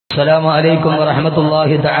السلام عليكم ورحمة الله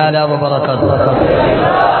تعالى وبركاته.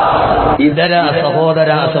 ഇതര സഹോദര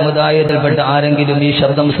സമുദായത്തിൽപ്പെട്ട ആരെങ്കിലും ഈ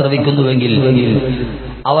ശബ്ദം ശ്രവിക്കുന്നുവെങ്കിൽ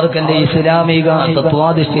അവർക്കെന്റെ ഇസ്ലാമിക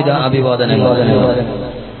തത്വാധിഷ്ഠിത അഭിവാദനങ്ങൾ.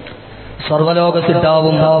 സർവലോക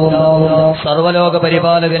സിദ്ധാവും സർവലോക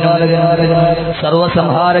പരിപാലകനും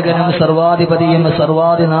സർവസംഹാരകനും സർവാധിപതിയും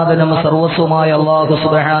സർവാധിനാഥനും സർവസ്വമായ അല്ലാഹു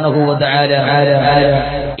സുബ്ഹാനഹു വ തആല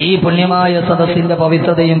ഈ പുണ്യമായ സദസ്സിന്റെ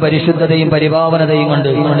പവിത്രതയും പരിശുദ്ധതയും പരിപാവനതയും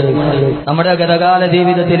കൊണ്ട് നമ്മുടെ ഗതകാല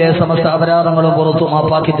ജീവിതത്തിലെ സമസ്ത അപരാധങ്ങളും പുറത്തു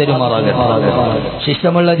മാപ്പാക്കി തരുമാറാകട്ടെ.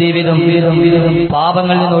 ശിഷ്ടമുള്ള ജീവിതം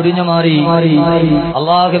പാപങ്ങളിൽ നിന്ന് ഒഴിഞ്ഞു മാറി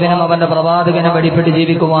അള്ളാഹുവിനും അവന്റെ പ്രവാചകനും വഴിപ്പെട്ട്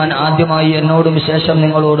ജീവിക്കുവാൻ ആദ്യമായി എന്നോടും ശേഷം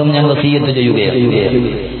നിങ്ങളോടും ഞാൻ വസിയത്ത് ചെയ്യുകയാണ്.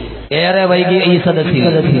 ഏറെ വൈകിയ ഈ സദസ്സിൽ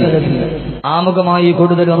ആമുഖമായി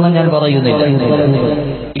കൂടുതലൊന്നും ഞാൻ പറയുന്നില്ല.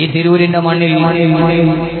 ഈ തിരൂരിന്റെ മണ്ണിൽ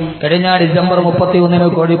കഴിഞ്ഞ ഡിസംബർ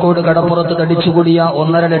 31 കോഴിക്കോട് കടപ്പുറത്ത് തടിച്ചുകൂടിയ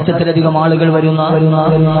 1.5 ലക്ഷത്തിലധികം ആളുകൾ വരുന്ന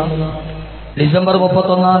ഡിസംബർ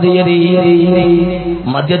 31 തീയതി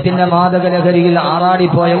മദ്യത്തിന്റെ മാദകലഹരിയിൽ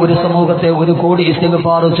ആറാടിപ്പോയ ഒരു സമൂഹത്തെ 1 കോടി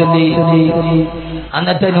ഇസ്തിഗ്ഫാർ ചൊല്ലി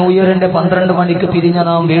അന്നത്തെ ന്യൂ ഇയറിന്റെ 12 മണിക്ക് പിരിഞ്ഞ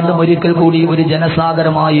നാം വീണ്ടും ഒരിക്കൽ കൂടി ഒരു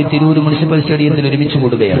ജനസാഗരമായി തിരൂർ മുനിസിപ്പൽ സ്റ്റേഡിയത്തിൽ ഒരുമിച്ച്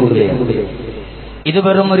കൂടുകയാണ്. ഇത്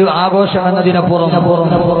വെറും ഒരു ആഘോഷം എന്നതിനപ്പുറം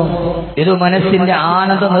ഇത് മനസ്സിന്റെ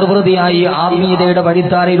ആനന്ദ നിർവൃതിയായി ആത്മീയതയുടെ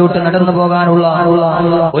വഴിത്താരയിലോട്ട് നടന്നു പോകാനുള്ള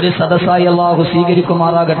ഒരു സദസ്സായി അല്ലാഹു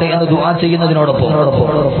സ്വീകരിക്കുമാറാകട്ടെ എന്ന് ദുആ ചെയ്യുന്നതിനോടൊപ്പം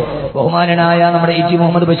ബഹുമാനനായ നമ്മുടെ ഇ ടി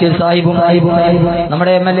മുഹമ്മദ് ബഷീർ സാഹിബും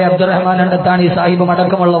നമ്മുടെ MLA അബ്ദുറഹ്മാൻ അണ്ടത്താണി സാഹിബും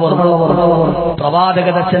അടക്കമുള്ളവർ പ്രവാചക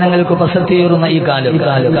ദർശനങ്ങൾക്ക് പ്രസക്തിയേറുന്ന ഈ കാലം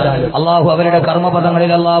അല്ലാഹു അവരുടെ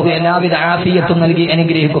കർമ്മപദങ്ങളിൽ അല്ലാഹു എല്ലാവിധ ആഫിയത്തും നൽകി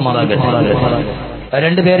അനുഗ്രഹിക്കുമാറാകട്ടെ.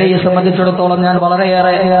 രണ്ടുപേരെയും സംബന്ധിച്ചിടത്തോളം ഞാൻ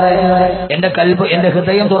വളരെയേറെ എന്റെ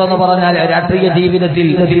ഹൃദയം തുറന്നു പറഞ്ഞാൽ രാഷ്ട്രീയ ജീവിതത്തിൽ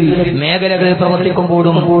മേഖലകളിൽ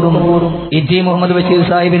പ്രവർത്തിക്കുമ്പോഴും ഇ ടി മുഹമ്മദ് ബഷീർ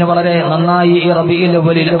സാഹിബിന് വളരെ നന്നായി ഈ റബീഉൽ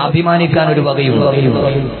അവ്വലിൽ അഭിമാനിക്കാൻ ഒരു വകയുണ്ട്.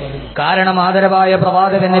 കാരണം ആദരവായ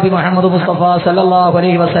പ്രവാചകൻ നബി മുഹമ്മദ് മുസ്തഫ സല്ലല്ലാഹു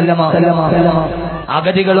അലൈഹി വസല്ലമ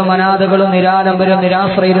അഗതികളും അനാഥകളും നിരാലംബരും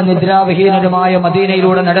നിരാശ്രയരും നിദ്രാവിഹീനരുമായ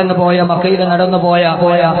മദീനയിലൂടെ നടന്നുപോയ മക്കയിൽ നടന്നുപോയ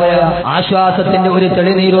ആശ്വാസത്തിന്റെ ഒരു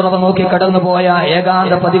തെളിനീരുറവ നോക്കി കടന്നുപോയ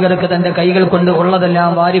ഏകാന്ത പതികർക്ക് തന്റെ കൈകൾ കൊണ്ട്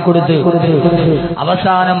ഉള്ളതെല്ലാം വാരിക്കൊടുത്ത്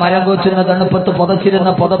അവസാനം മരം കൊച്ചുന്ന തണുപ്പത്ത് പുതച്ചിരുന്ന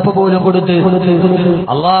പുതപ്പ് പോലും കൊടുത്ത്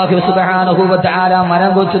അല്ലാഹു സുബ്ഹാനഹു വ തആല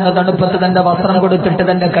മരം കൊച്ചുന്ന തണുപ്പത്ത് തന്റെ വസ്ത്രം കൊടുത്തിട്ട്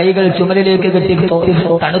തന്റെ കൈകൾ ചുമലിലേക്ക് കെട്ടി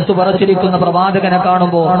തണുത്തു പറച്ചിരിക്കുന്ന പ്രവാചകനെ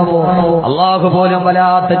കാണുമ്പോൾ അല്ലാഹു പോലും വലാ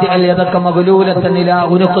തജ്അൽ യദക മഗ്ലൂലതൻ ഇലാ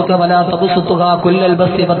ഉനുഖക വലാ തബ്സുതുഹാ കുല്ലൽ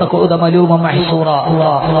ബസ്തി വതഖൂദ മലൂമൻ മഹ്സൂറാ.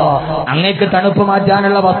 അങ്ങേക്ക് തണുപ്പ്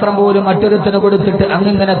മാറ്റാനുള്ള വസ്ത്രം പോലും മറ്റൊരുത്തിന് കൊടുത്തിട്ട്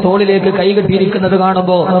അങ്ങനെ തോളിലേക്ക് കൈകെട്ടിയിരിക്കുന്നത്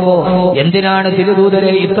കാണുമ്പോൾ എന്തിനാണ്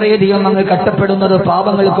തിരുദൂതരെ ഇത്രയധികം അങ്ങ് കഷ്ടപ്പെടുന്നത്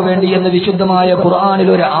പാപങ്ങൾക്ക് വേണ്ടി എന്ന് വിശുദ്ധമായ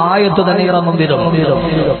ഖുർആനിൽ ഒരു ആയത്ത് തന്നെ ഇറങ്ങും വിധം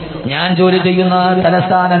ഞാൻ ജോലി ചെയ്യുന്ന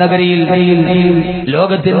തലസ്ഥാന നഗരിയിൽ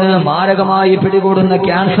ലോകത്തിന് മാരകമായി പിടികൂടുന്ന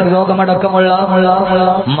ക്യാൻസർ രോഗമടക്കമുള്ള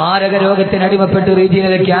മാരക രോഗത്തിനടിമപ്പെട്ട്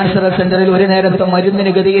റീജിയണൽ ക്യാൻസർ സെന്ററിൽ ഒരു നേരത്തെ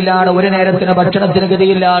മരുന്നിന് ഗതിയില്ലാതെ ഒരു നേരത്തിന് ഭക്ഷണത്തിന്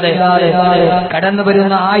ഗതിയില്ലാതെ കടന്നു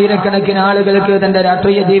വരുന്ന ആയിരക്കണക്കിന് ആളുകൾക്ക് തന്റെ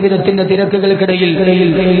രാഷ്ട്രീയ ജീവിതത്തിന്റെ തിരക്കുകൾക്കിടയിൽ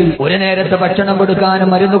ഒരു നേരത്തെ ഭക്ഷണം കൊടുക്കാനും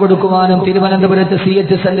മരുന്ന് കൊടുക്കുവാനും തിരുവനന്തപുരത്ത്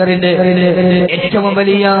CH സെന്ററിന്റെ ഏറ്റവും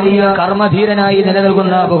വലിയ കർമ്മധീരനായി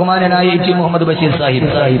നിലനിൽക്കുന്ന ബഹുമാനനായ ഇ ടി മുഹമ്മദ് ബഷീർ സാഹിബ്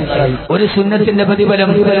ഒരു സുന്നത്തിന്റെ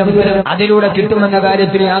പ്രതിഫലം അതിലൂടെ കിട്ടുമെന്ന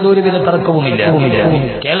കാര്യത്തിൽ യാതൊരുവിധ തർക്കവുമില്ല.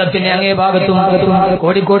 കേരളത്തിന്റെ അങ്ങേ ഭാഗത്തും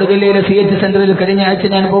കോഴിക്കോട് ജില്ലയിലെ CH സെന്ററിൽ കഴിഞ്ഞ ആഴ്ച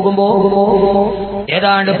ഞാൻ പോകുമ്പോൾ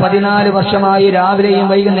ഏതാണ്ട് 14 വർഷമായി രാവിലെയും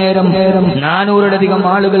വൈകുന്നേരം 400-ലധികം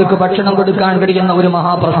ആളുകൾക്ക് ഭക്ഷണം കൊടുക്കാൻ കഴിയുന്ന ഒരു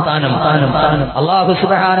മഹാപ്രസ്ഥാനം അല്ലാഹു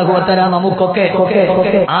സുബ്ഹാനഹു വ തആല നമുക്കൊക്കെ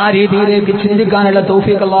ആ രീതിയിലേക്ക് ചിന്തിക്കാനുള്ള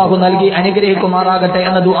തൗഫീഖ് അല്ലാഹു നൽകി അനുഗ്രഹിക്കുമാറാകട്ടെ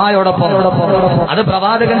എന്ന ദുആയോടൊപ്പം അത്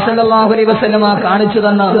പ്രവാചകൻ സല്ലല്ലാഹു അലൈഹി വസല്ലമ കാണിച്ചു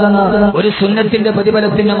തന്ന ഒരു സുന്നത്തിന്റെ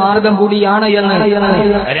പ്രതിഫലത്തിന്റെ മാർഗം കൂടിയാണ് എന്ന്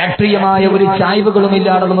രാഷ്ട്രീയമായ ഒരു ചായ്വുകളും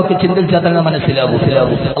ഇല്ലാതെ നമുക്ക് ചിന്തിച്ചാൽ തന്നെ മനസ്സിലാവും.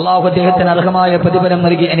 അല്ലാഹു അദ്ദേഹത്തിന് അർഹമായ പ്രതിഫലം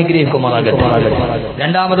നൽകി അനുഗ്രഹിക്കുമാറാകട്ടെ.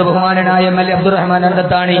 രണ്ടാമത് ബഹുമാനനായ MLA അബ്ദുറഹ്മാൻ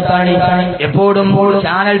അണ്ടത്താണി എപ്പോഴും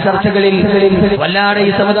ചാനൽ ചർച്ചകളിൽ വല്ലാതെ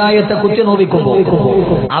ഈ സമുദായത്തെ കുത്തിനോവിക്കുമ്പോൾ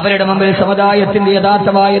അവരുടെ മുമ്പിൽ സമുദായത്തിന്റെ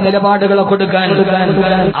യഥാർത്ഥമായ നിലപാടുകളെ കൊടുക്കാൻ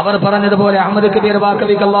അവർ പറഞ്ഞതുപോലെ അഹമ്മദ് കബീർ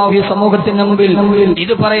ബാഖവിക്ക് അല്ലാഹു ഈ സമൂഹത്തിന്റെ മുമ്പിൽ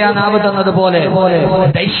ഇത് പറയാനാവുന്നതുപോലെ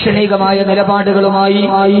ദൈക്ഷണികമായ നിലപാടുകളുമായി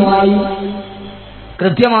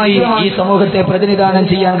കൃത്യമായി ഈ സമൂഹത്തെ പ്രതിനിധാനം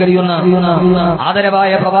ചെയ്യാൻ കഴിയുന്ന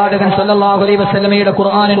ആദരവായ പ്രവാചകൻ സല്ലല്ലാഹു അലൈഹി വസല്ലമയുടെ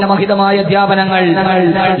ഖുർആനിന്റെ മഹിതമായ അധ്യാപനങ്ങൾ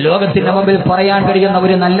ലോകത്തിന്റെ മുമ്പിൽ പറയാൻ കഴിയുന്ന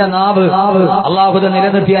ഒരു നല്ല നാവ് അല്ലാഹു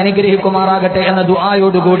നിലനിർത്തി അനുഗ്രഹിക്കുമാറാകട്ടെ എന്ന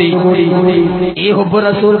ദുആയോടുകൂടി ഈ ഹുബ്ബുർ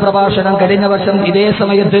റസൂൽ പ്രഭാഷണം കഴിഞ്ഞ വർഷം ഇതേ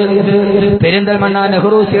സമയത്ത് പെരിന്തൽമണ്ണ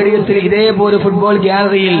നെഹ്റു സ്റ്റേഡിയത്തിൽ ഇതേപോലെ ഫുട്ബോൾ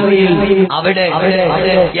ഗ്യാലറിയിൽ അവിടെ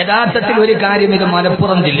യഥാർത്ഥത്തിൽ ഒരു കാര്യം ഇത്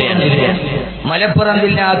മലപ്പുറം ജില്ലയാണ്. മലപ്പുറം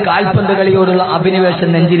ജില്ല കാൽപന്ത് കളിയോടുള്ള അഭിനിവേശം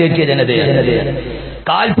നെഞ്ചിലേറ്റിയ ജനതയാണ്.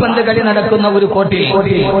 കാൽപന്ത് കളി നടക്കുന്ന ഒരു കോട്ടിൽ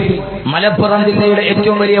മലപ്പുറം ജില്ലയുടെ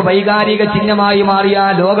ഏറ്റവും വലിയ വൈകാരിക ചിഹ്നമായി മാറിയ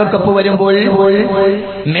ലോകകപ്പ് വരുമ്പോൾ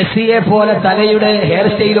മെസ്സിയെ പോലെ തലയുടെ ഹെയർ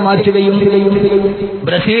സ്റ്റൈൽ മാറ്റുകയും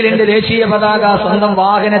ബ്രസീലിന്റെ ദേശീയ പതാക സ്വന്തം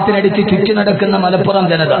വാഹനത്തിനടിച്ച് ചുറ്റി നടക്കുന്ന മലപ്പുറം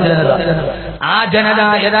ജനത, ആ ജനത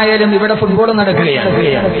ഏതായാലും ഇവിടെ ഫുട്ബോൾ നടക്കുകയാണ്.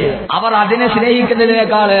 അവർ അതിനെ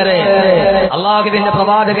സ്നേഹിക്കുന്നതിനേക്കാളേറെ അള്ളാഹുവിന്റെ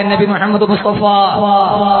പ്രവാചകൻ നബി മുഹമ്മദ് മുസ്തഫ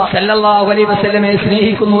സല്ലല്ലാഹു അലൈഹി വസല്ലമയെ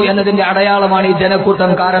സ്നേഹിക്കുന്നു എന്നതിന്റെ അടയാളമാണ് ഈ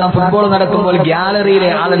ജനക്കൂട്ടം. കാരണം ഫുട്ബോൾ നടക്കുമ്പോൾ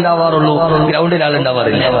ഗ്യാലറിയിലെ ആളുണ്ടാവാറുള്ളൂ, ഗ്രൗണ്ടിൽ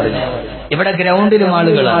ആളുണ്ടാവാറില്ല. ഇവിടെ ഗ്രൗണ്ടിലും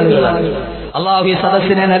ആളുകളാണ്. അള്ളാഹു ഈ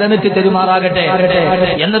സദസ്സിനെ നിലനിർത്തി തെരുമാറാകട്ടെ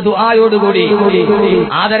എന്ന ദുആയോടുകൂടി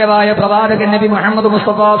ആദരവായ പ്രവാചകൻ നബി മുഹമ്മദ്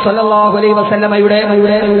മുസ്തഫ സല്ലല്ലാഹു അലൈഹി വസല്ലമയുടെ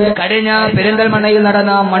കഴിഞ്ഞ പെരിന്തൽമണ്ണയിൽ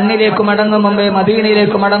നടന്ന മണ്ണിലേക്ക് മടങ്ങും മുമ്പേ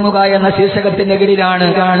മദീനയിലേക്ക് മടങ്ങുക എന്ന ശീർഷകത്തിന്റെ കീഴിലാണ്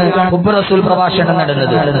ഹുബ്ബ് റസൂൽ പ്രഭാഷണം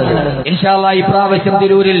നടന്നത്. ഇൻഷാ അല്ലാഹ് ഇപ്രാവശ്യം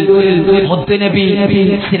തിരൂരിൽ മുത്തുനബി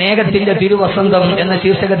സ്നേഹത്തിന്റെ തിരുവസന്തം എന്ന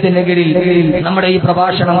ശീർഷകത്തിന്റെ കീഴിൽ നമ്മുടെ ഈ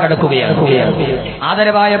പ്രഭാഷണം കടക്കുകയാണ്.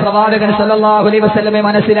 ആദരവായ പ്രവാചകൻ സല്ലല്ലാഹു അലൈഹി വസല്ലമയെ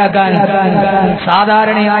മനസ്സിലാക്കാൻ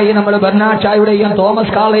സാധാരണയായി നമ്മൾ ബർണാഷായുടെയും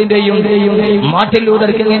തോമസ് കാളയുടെയും മാർട്ടിൻ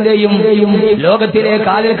ലൂതർ കിങ്ങിന്റെയും ലോകത്തിലെ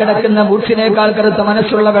കാലിൽ കിടക്കുന്ന ബൂട്ട്സിനേക്കാൾ കറുത്ത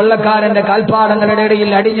മനസ്സുള്ള വെള്ളക്കാരന്റെ കാൽപ്പാടങ്ങളുടെ ഇടയിൽ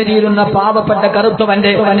അടിഞ്ഞു തീരുന്ന പാവപ്പെട്ട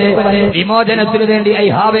കറുത്തവന്റെ വിമോചനത്തിനു വേണ്ടി ഐ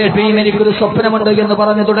ഹാവ് എ ഡ്രീം, എനിക്കൊരു സ്വപ്നമുണ്ട് എന്ന്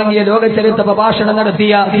പറഞ്ഞു തുടങ്ങിയ ലോകചരിത്ര പ്രഭാഷണം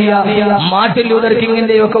നടത്തിയ മാർട്ടിൻ ലൂതർ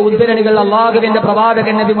കിങ്ങിന്റെയൊക്കെ ഉദ്ധരണികൾ അള്ളാഹുവിന്റെ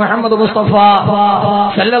പ്രവാചകൻ നബി മുഹമ്മദ് മുസ്തഫ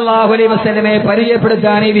സല്ലല്ലാഹു അലൈഹി വസല്ലമയെ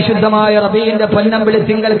പരിചയപ്പെടുത്താൻ ഈ വിശുദ്ധമായ റബീഇന്റെ പൊന്നമ്പിളി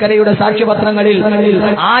തിങ്കൽക്കരയുടെ സാക്ഷ്യപത്രങ്ങളിൽ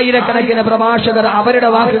ആയിരക്കണക്കിന് പ്രഭാഷകർ അവരുടെ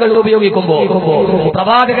വാക്കുകൾ ഉപയോഗിക്കുമ്പോൾ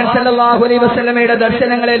പ്രവാചകൻ സല്ലല്ലാഹു അലൈഹി വസല്ലമയുടെ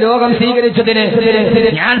ദർശനങ്ങളെ ലോകം സ്വീകരിച്ചതിന്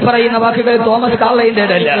ഞാൻ പറയുന്ന വാക്കുകൾ തോമസ്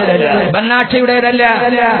കാർലൈന്റേതല്ല, ബർണാഷയുടേതല്ല,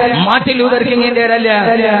 മാർട്ടിൻ ലൂതർ കിങ്ങിന്റേതല്ല.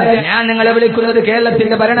 ഞാൻ നിങ്ങളെ വിളിക്കുന്നത്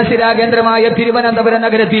കേരളത്തിന്റെ ഭരണസിരാ കേന്ദ്രമായ തിരുവനന്തപുരം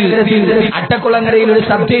നഗരത്തിൽ അട്ടക്കുളങ്ങരയിൽ ഒരു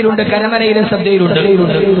സബ് ജയിലുണ്ട്, കരമനയിലെ സബ് ജയിലുണ്ട്.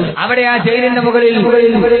 അവിടെ ആ ജയിലിന്റെ മുകളിൽ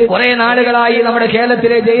കുറെ നാളുകളായി നമ്മുടെ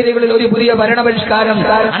കേരളത്തിലെ ജയിലുകളിൽ ഒരു പുതിയ ഭരണപരിഷ്കാരം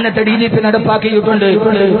അന്നത്തെ DGP നടപ്പാക്കിയിട്ടുണ്ട്.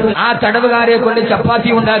 ആ തടവുകാരെ കൊണ്ട് ചപ്പാത്തി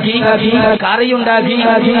ഉണ്ടാക്കി, കറിയുണ്ടാക്കി,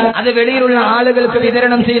 അത് വെളിയിലുള്ള ആളുകൾക്ക്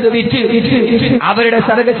വിതരണം ചെയ്ത് വിറ്റ് അവരുടെ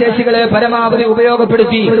സർഗശേഷികളെ പരമാവധി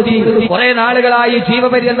ഉപയോഗപ്പെടുത്തി കുറെ നാളുകളായി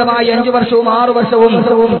ജീവപര്യന്തമായി 5 വർഷവും 6 വർഷവും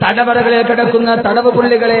തടവറകളിൽ കിടക്കുന്ന തടവ്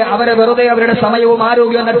പുള്ളികളെ അവരെ വെറുതെ അവരുടെ സമയവും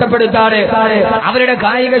ആരോഗ്യവും നഷ്ടപ്പെടുത്താതെ അവരുടെ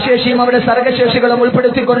കായിക ശേഷിയും അവരുടെ സർഗശേഷികളും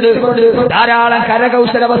ഉൾപ്പെടുത്തിക്കൊണ്ട് ധാരാളം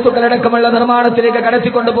കരകൗശല വസ്തുക്കളടക്കമുള്ള നിർമ്മാണത്തിലേക്ക്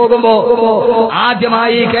കടത്തിക്കൊണ്ടു പോകുമ്പോ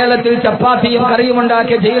ആദ്യമായി കേരളത്തിൽ ചപ്പാത്തിയും കറിയും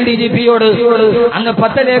ഉണ്ടാക്കിയ ജയിൽ DGPയോട് അന്ന്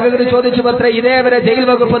 10 ലേഖകർ ചോദിച്ചു പത്ര ഇതേവരെ ജയിൽ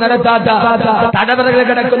വകുപ്പ് നടത്താത്ത തടവറകളിൽ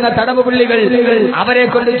കിടക്കുന്ന തടവ് പുള്ളികൾ അവരെ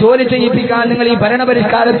കൊണ്ട് ജോലി ചെയ്യിപ്പിക്കാൻ നിങ്ങൾ ഈ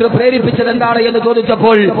ഭരണപരിഷ്കാരത്തിൽ പ്രേരിപ്പിച്ചത് എന്താണ് എന്ന്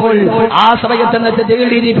ചോദിച്ചപ്പോൾ ആ സമയത്ത് അന്നത്തെ ജയിൽ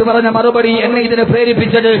DGP പറഞ്ഞ മറുപടി, എന്നെ ഇതിനെ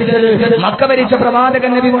പ്രേരിപ്പിച്ചത് മക്ക ഭരിച്ച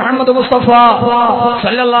പ്രവാചകൻ നബി മുഹമ്മദ് മുസ്തഫ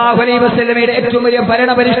സല്ലല്ലാഹു അലൈഹി വസല്ലമയുടെ ഏറ്റവും വലിയ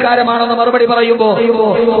ഭരണപരിഷ്കാരമാണെന്ന് മറുപടി പറയുമ്പോ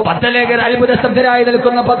 10 ലേഖകർ അത്ഭുതസ്തബ്ധരായി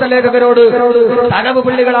നിൽക്കുന്ന 10 ലേഖകരോട് തടവ്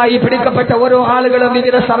പുള്ളികളായി പിടിക്കപ്പെട്ട ഓരോ ആളുകളും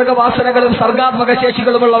വിവിധ സർഗവാസനകളും സർഗാത്മക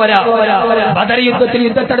ശേഷികളുമുള്ളവരാ. ബദർ യുദ്ധത്തിൽ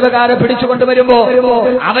യുദ്ധത്തടവുകാരെ പിടിച്ചുകൊണ്ടുവരുമ്പോ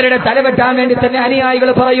അവരുടെ തലവെട്ടാൻ വേണ്ടി തന്നെ അനുയായികൾ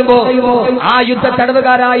പറയുമ്പോ ആ യുദ്ധ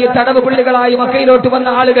തടവുകാരായി തടവ് പുള്ളികളായി മക്കയിലോട്ട് വന്ന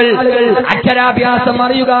ആളുകൾ അക്ഷരാഭ്യാസം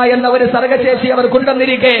അറിയുക എന്ന ഒരു സർഗശേഷി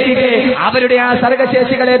അവർക്കുണ്ടെന്നിരിക്കെ അവരുടെ ആ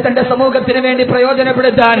സർഗശേഷികളെ തന്റെ സമൂഹത്തിന് വേണ്ടി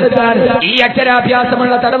പ്രയോജനപ്പെടുത്താൻ ഈ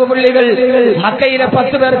അക്ഷരാഭ്യാസമുള്ള തടവ് പുള്ളികൾ മക്കയിലെ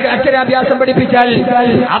 10 പേർക്ക് അക്ഷരാഭ്യാസം പഠിപ്പിച്ചാൽ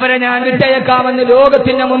അവരെ ഞാൻ വിട്ടയക്കാമെന്ന്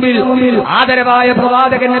ലോകത്തിന്റെ മുമ്പിൽ ആദരവായ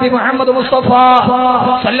പ്രവാചകൻ നബി മുഹമ്മദ് മുസ്തഫ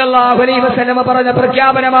സല്ലല്ലാഹു അലൈഹി വസല്ലമ പറഞ്ഞ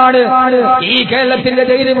പ്രഖ്യാപനമാണ്. ഈ കേരളത്തിന്റെ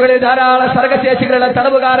ജയിലുകളിൽ ധാരാളം സർഗശേഷികളുടെ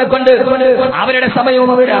തടവുകാരെ കൊണ്ട് അവരുടെ സമയവും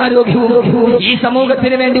അവരുടെ ആരോഗ്യവും ഈ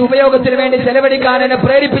സമൂഹത്തിന് വേണ്ടി ഉപയോഗത്തിന് വേണ്ടി ചെലവഴിക്കാൻ എന്നെ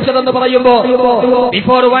പ്രേരിപ്പിച്ചതെന്ന് പറയുമ്പോ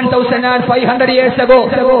ബിഫോർ 1500 years ago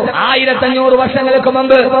 1500 വർഷങ്ങൾക്ക്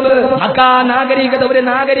മുമ്പ് മക്ക നാഗരികത ഒരു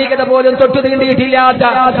നാഗരികത പോലും തൊട്ടു തീണ്ടിയിട്ടില്ലാത്ത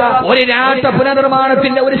ഒരു രാഷ്ട്ര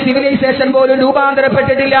പുനർനിർമ്മാണത്തിന്റെ ഒരു സിവിലൈസേഷൻ പോലും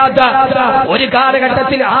രൂപാന്തരപ്പെട്ടിട്ടില്ലാത്ത ഒരു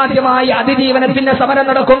കാലഘട്ടത്തിൽ ആദ്യമായി അതിജീവനത്തിന്റെ സമരം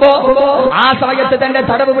നടക്കുമ്പോ ആ സമയത്ത് തന്റെ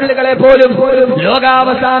തടവ് പുള്ളികളെ പോലും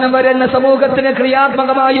ലോകാവസാനം വരുന്ന സമൂഹത്തിന്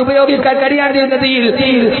ക്രിയാത്മകമായി ഉപയോഗിക്കാൻ കഴിയാണ്ടിരുന്ന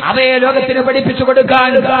രീതിയിൽ അവയെ ലോകത്തിന് പഠിപ്പിച്ചു കൊടുക്കാൻ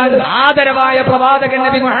ആദരവായ പ്രവാചകൻ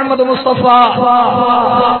നബി മുഹമ്മദ് മുസ്തഫ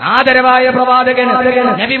ആദരവായ പ്രവാചകൻ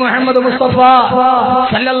നബി മുഹമ്മദ് മുസ്തഫ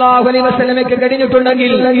സല്ലല്ലാഹു അലൈഹി വസല്ലമയ്ക്ക്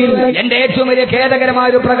കഴിഞ്ഞിട്ടുണ്ടെങ്കിൽ എന്റെ ഏറ്റവും വലിയ ഖേദകരമായ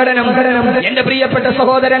ഒരു പ്രകടനം എന്റെ പ്രിയപ്പെട്ട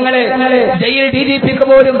സഹോദരൻ സഹോദരങ്ങളെ, ജയിൽ DGPക്ക്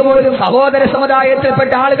പോലും സഹോദര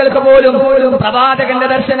സമുദായത്തിൽപ്പെട്ട ആളുകൾക്ക് പോലും പ്രവാചകന്റെ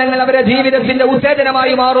ദർശനങ്ങൾ അവരുടെ ജീവിതത്തിന്റെ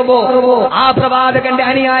ഉത്തേജനമായി മാറുമ്പോ ആ പ്രവാചകന്റെ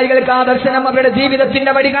അനുയായികൾക്ക് ആ ദർശനം അവരുടെ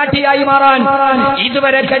ജീവിതത്തിന്റെ വഴികാട്ടിയായി മാറാൻ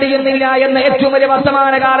ഇതുവരെ കഴിയുന്നില്ല എന്ന ഏറ്റവും വലിയ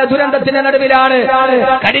വർത്തമാനകാല ദുരന്തത്തിന്റെ നടുവിലാണ്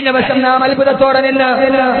കഴിഞ്ഞ വർഷം നാം അത്ഭുതത്തോടെ നിന്ന്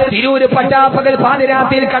തിരൂര് പട്ടാപ്പകൽ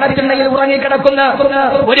പാതിരാത്രിയിൽ കടത്തിണ്ണയിൽ ഉറങ്ങിക്കിടക്കുന്ന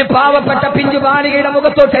ഒരു പാവപ്പെട്ട പിഞ്ചു ബാലികയുടെ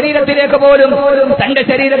മുഖത്തോ ശരീരത്തിലേക്ക് പോലും തന്റെ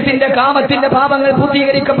ശരീരത്തിന്റെ കാമത്തിന്റെ ഭാവങ്ങൾ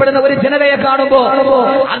പൂർത്തീകരിക്കപ്പെടുന്ന ഒരു ജനതയെ കാണുമ്പോ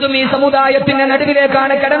അതും ഈ സമുദായത്തിന്റെ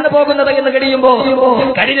നടുവിലേക്കാണ് കടന്നു പോകുന്നത് എന്ന് കഴിയുമ്പോ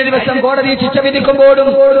കഴിഞ്ഞ ദിവസം കോടതി ശിക്ഷ വിധിക്കുമ്പോഴും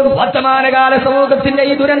വർത്തമാനകാല സമൂഹത്തിന്റെ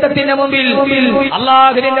ഈ ദുരന്തത്തിന്റെ മുമ്പിൽ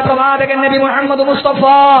അള്ളാഹുവിന്റെ പ്രവാചകൻ നബി മുഹമ്മദ് മുസ്തഫ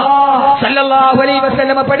സല്ലല്ലാഹു അലൈഹി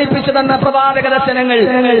വസല്ലം പഠിപ്പിച്ചു തന്ന പ്രവാചക ദർശനങ്ങൾ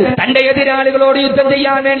തന്റെ എതിരാളികളോട് യുദ്ധം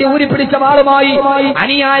ചെയ്യാൻ വേണ്ടി ഊരിപ്പിടിച്ച വാളുമായി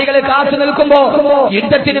അനുയായികൾ കാത്തു നിൽക്കുമ്പോ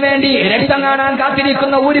യുദ്ധത്തിന് വേണ്ടി രക്തം കാണാൻ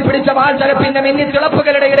കാത്തിരിക്കുന്ന ഊരിപ്പിടിച്ച വാൾ തലപ്പിന്റെ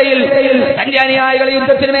മിന്നിത്തിളപ്പുകളുടെ ഇടയിൽ തന്റെ അനുയായികൾ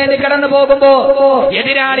യുദ്ധത്തിന് വേണ്ടി കടന്നു പോകുമ്പോ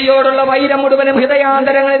എതിരാളിയോടുള്ള വൈരം മുഴുവനും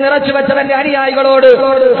ഹൃദയാന്തരങ്ങളിൽ നിറച്ചു വെച്ച തന്റെ അനുയായികളോട്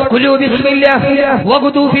ഖുലൂ ബിസ്മില്ലാഹ്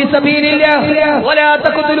വഖുദൂ ഫീ സബീലില്ലാഹ് വലാ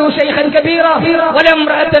തഖ്തുലൂ ശൈഖൻ കബീറ വലാ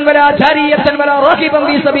ഇംറഅതൻ വലാ ജാരിയതൻ വലാ റഖീബൻ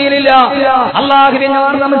ഫീ സബീലില്ലാഹ് അല്ലാഹുവിന്റെ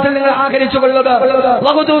മാർഗ്ഗത്തിൽ നിങ്ങൾ ആഹരിച്ചു കൊള്ളുക.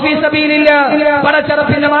 വഖുദൂ ഫീ സബീലില്ലാഹ്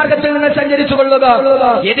പടച്ചറപ്പിന്റെ മാർഗ്ഗത്തിൽ നിങ്ങൾ സഞ്ചരിച്ചു കൊള്ളുക.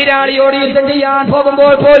 എതിരാളിയോട് യുദ്ധം ചെയ്യാൻ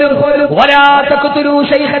പോകുമ്പോൾ പോലും വലാ തഖ്തുലൂ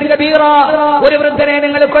ശൈഖൻ കബീറ ഒരു വൃദ്ധനെ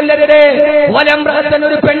നിങ്ങൾ കൊല്ലരുതേ. വലാ ഇംറഅതൻ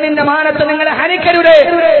ഒരു പെണ്ണിന്റെ മാനത്തെ നിങ്ങൾ ഹനിക്കരുതേ.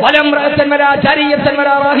 വലാ ഇംറഅതൻ വലാ ജാരിയതൻ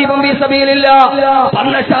വലാ റഖീബൻ ഫീ സബീലില്ലാഹ്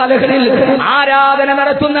പർണശാലകളിൽ ആരാധന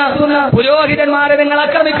നടത്തുന്ന പുരോഹിതന്മാരെ നിങ്ങൾ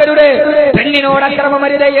ആക്രമിക്കരുതേ. പെണ്ണിനോട്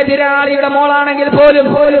അക്രമമരുതേ. എതിരാളിയുടെ മോളാണെങ്കിൽ പോലും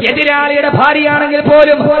എതിരാളിയുടെ ഭാര്യയാണെങ്കിൽ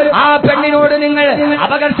പോലും ആ പെണ്ണിനോട് നിങ്ങൾ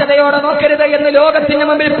അപകർഷതയോടെ നോക്കരുത് എന്ന് ലോകത്തിന്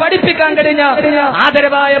മുമ്പിൽ പഠിപ്പിക്കാൻ കഴിഞ്ഞ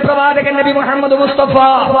ആദരവായ പ്രവാചകൻ നബി മുഹമ്മദ് മുസ്തഫ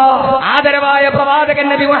ആദരവായ പ്രവാചകൻ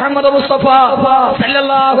നബി മുഹമ്മദ് മുസ്തഫ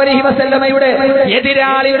സല്ലല്ലാഹു അലൈഹി വസല്ലമയുടെ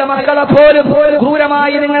എതിരാളിയുടെ മക്കളെ പോലും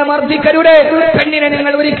ക്രൂരമായി നിങ്ങൾ മർദ്ദിക്കരുതേ. പെണ്ണിനെ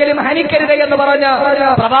നിങ്ങൾ ഒരിക്കലും ഹനിക്കരുത് എന്ന് പറഞ്ഞ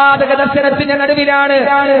പ്രവാചക ദർശനത്തിന്റെ നടുവിലാണ്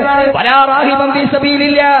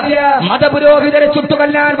മതപുരോഹിതരെ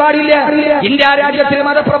ചുട്ടുകൊല്ലാൻ പാടില്ല. ഇന്ത്യ രാജ്യത്തിൽ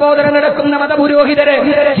മതപ്രബോധനം നടക്കുന്ന മതപുരോഹിതരെ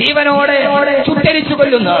ജീവനോടെ ചുട്ടരിച്ചു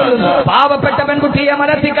കൊല്ലുന്ന പാവപ്പെട്ട പെൺകുട്ടിയെ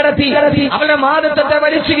മലത്തിക്കടത്തി അവരുടെ മാതൃത്വത്തെ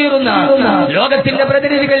വലിച്ചു കീറുന്ന ലോകത്തിന്റെ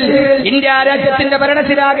പ്രതിനിധികൾ ഇന്ത്യ രാജ്യത്തിന്റെ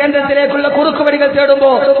ഭരണസിരാ കേന്ദ്രത്തിലേക്കുള്ള കുറുക്കുവഴികൾ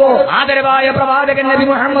തേടുമ്പോ ആദരവായ പ്രവാചകൻ നബി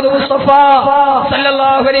മുഹമ്മദ് മുസ്തഫ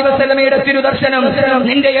സല്ലല്ലാഹു അലൈഹി വസല്ലമയുടെ തിരുദർശനം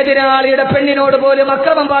നിന്റെ എതിരാളിയുടെ പെണ്ണിനോട് പോലും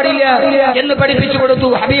അക്രമം പാടില്ല എന്ന് പഠിപ്പിച്ചു കൊടുത്തു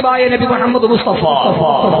ഹബീബായ നബി മുഹമ്മദ് മുസ്തഫ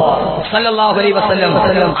സല്ലല്ലാഹു അലൈഹി വസല്ലം.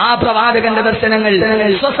 ആ പ്രവാചകന്റെ ദർശനങ്ങൾ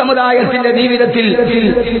സ്വസമുദായത്തിന്റെ ജീവിതത്തിൽ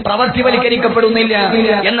പ്രവർത്തിവൽക്കരിക്കപ്പെടുന്നില്ല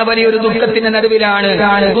എന്ന വലിയൊരു ദുഃഖത്തിന്റെ നടുവിലാണ്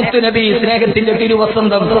മുത്തുനബി സ്നേഹത്തിന്റെ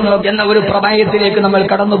തിരുവസന്തം എന്ന ഒരു പ്രമേയത്തിലേക്ക് നമ്മൾ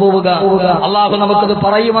കടന്നു പോവുക. അള്ളാഹു നമുക്കത്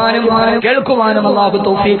പറയുവാനും കേൾക്കുവാനും അള്ളാഹു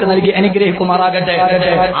തൗഫീഖ് നൽകി അനുഗ്രഹിക്കുമാറാകട്ടെ.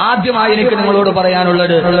 ആദ്യമായി എനിക്ക് നിങ്ങളോട്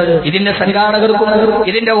പറയാനുള്ളത്, ഇതിന്റെ സംഘാടകർക്കും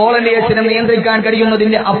ഇതിന്റെ വോളണ്ടിയേഴ്സിനെ നിയന്ത്രിക്കാൻ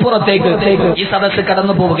കഴിയുന്നതിന്റെ അപ്പുറത്തേക്ക് ഈ സദസ്സ്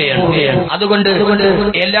കടന്നു പോവുകയാണ്. അതുകൊണ്ട്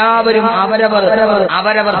എല്ലാവരും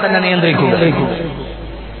അവരവർ തന്നെ നിയന്ത്രിക്കും.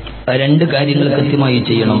 രണ്ട് കാര്യങ്ങൾ കൃത്യമായി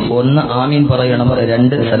ചെയ്യണം. ഒന്ന് ആമീൻ പറയണം,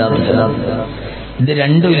 രണ്ട് സലാത്ത്. ഇത്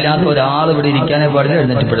രണ്ടും ഇല്ലാത്ത ഒരാൾ ഇവിടെ ഇരിക്കാനേ പാടില്ല,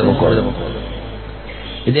 എഴുന്നേറ്റ് പിഴവോളും.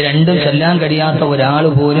 ഇത് രണ്ടും ചെല്ലാൻ കഴിയാത്ത ഒരാൾ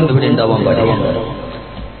പോലും ഇവിടെ ഉണ്ടാവാൻ പാടില്ല.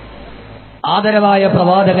 ആദരവായ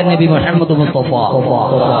പ്രവാചകൻ നബി മുഹമ്മദ് മുസ്തഫ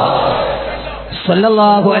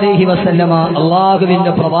സല്ലല്ലാഹു അലൈഹി വസല്ലമ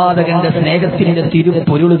അള്ളാഹുവിന്റെ പ്രവാചകന്റെ സ്നേഹത്തിന്റെ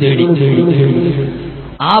തിരുപ്പൊരുൾ തേടി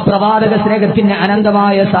ആ പ്രവാചക സ്നേഹത്തിന്റെ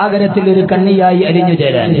അനന്തമായ സാഗരത്തിൽ ഒരു കണ്ണിയായി അലിഞ്ഞു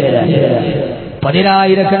ചേരാൻ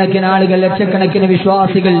പതിനായിരക്കണക്കിന് ആളുകൾ, ലക്ഷക്കണക്കിന്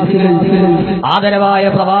വിശ്വാസികൾ ആദരവായ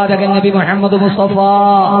പ്രവാചകൻ നബി മുഹമ്മദ് മുസ്തഫ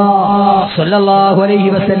സല്ലല്ലാഹു അലൈഹി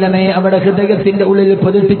വസല്ലമയെ അവിടെ ഹൃദയത്തിന്റെ ഉള്ളിൽ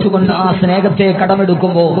പതിപ്പിച്ചുകൊണ്ട് ആ സ്നേഹത്തെ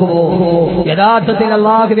കടമെടുക്കുമ്പോ യഥാർത്ഥത്തിൽ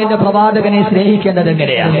അള്ളാഹുവിന്റെ പ്രവാചകനെ സ്നേഹിക്കേണ്ടത്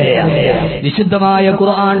എങ്ങനെയാണ്? വിശുദ്ധമായ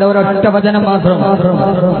ഖുർആന്റെ ഒരൊറ്റ വചനം മാത്രം.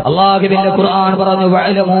 അള്ളാഹുവിന്റെ ഖുർആൻ പറഞ്ഞു,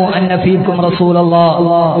 വഅലമു അന്ന ഫീകും റസൂലല്ലാഹ്.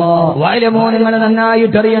 വഅലമു, നിങ്ങൾ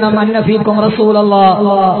നന്നായിട്ടറിയണം, അന്ന ഫീകും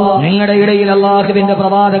റസൂലല്ലാഹ്, നിങ്ങളുടെ ഇടയിൽ അള്ളാഹുവിന്റെ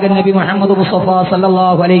പ്രവാചകൻ നബി മുഹമ്മദ് മുസ്തഫ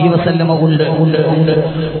സല്ലല്ലാഹു അലൈഹി വസല്ലം ഉണ്ട്.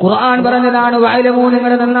 ഖുർആൻ പറഞ്ഞതാണ്, വഅലമു,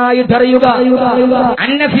 നിങ്ങൾ നന്നായിട്ടറിയുക,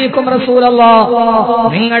 അന്ന ഫീകും റസൂലല്ലാഹ്,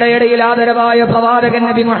 നിങ്ങളുടെ ഇടയിൽ ആദരവായ പ്രവാചകൻ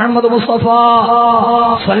നബി മുഹമ്മദ് മുസ്തഫ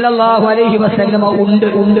സല്ലല്ലാഹു അലൈഹി വസല്ലം ഉണ്ട്.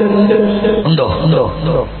 ഉണ്ടോ?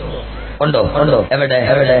 എവിടെ?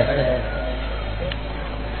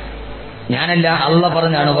 ഞാനല്ല, അള്ളാഹ്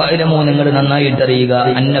പറഞ്ഞാണ്, വഅലമു, നിങ്ങൾ നന്നായിട്ടറിയുക,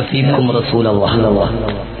 അന്ന ഫീകും റസൂലല്ലാഹ്,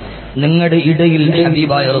 നിങ്ങളുടെ ഇടയിൽ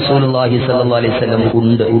ഹബീബായ റസൂലുള്ളാഹി സ്വല്ലല്ലാഹു അലൈഹി വസല്ലം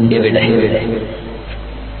ഉണ്ട്. എവിടെ?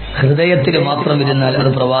 ഹൃദയത്തിൽ മാത്രം ഇരുന്നാൽ അത്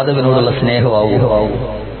പ്രവാചകനോടുള്ള സ്നേഹമാവും.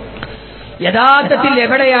 യഥാർത്ഥത്തിൽ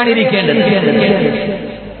എവിടെയാണ് ഇരിക്കേണ്ടത്?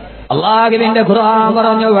 അല്ലാഹുവിന്റെ ഖുർആൻ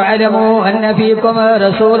പറഞ്ഞു വഅലമു അന്ന ഫീകും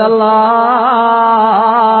റസൂലല്ലാഹ്.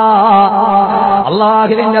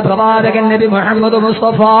 അല്ലാഹുവിന്റെ പ്രവാചകൻ നബി മുഹമ്മദ്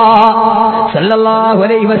മുസ്തഫ സല്ലല്ലാഹു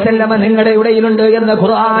അലൈഹി വസല്ലം നിങ്ങളുടെ ഇടയിലുണ്ട് എന്ന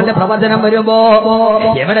ഖുർആന്റെ പ്രവചനം വരുമ്പോ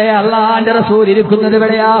എവിടെയാ അല്ലാഹുവിന്റെ റസൂൽ ഇരിക്കുന്നത്?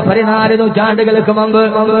 എവിടെയാ? 14 നൂറ്റാണ്ടുകൾക്ക് മുമ്പ്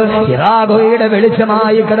ഇറാഖയുടെ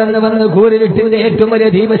വെളിച്ചമായി കടന്നു വന്ന് കൂരിരുട്ടിന്റെ ഏറ്റവും വലിയ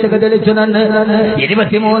ദീപശിഖ തെളിച്ചു നിന്ന്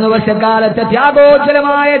 23 വർഷക്കാലത്തെ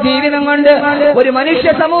ത്യാഗോജ്വലമായ ജീവിതം കൊണ്ട് ഒരു മനുഷ്യ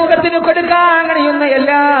സമൂഹത്തിന് കൊടുക്കാൻ കഴിയുന്ന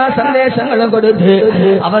എല്ലാ സന്ദേശങ്ങളും കൊടുത്ത്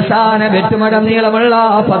അവസാന 8 മടം നീളമുള്ള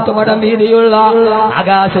 10 മടം വീതിയുള്ള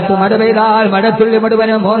ആകാശത്ത് മഴ പെയ്താൽ മഴത്തുള്ളി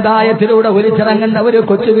മുഴുവനും മോന്തായത്തിലൂടെ ഒലിച്ചിറങ്ങുന്ന ഒരു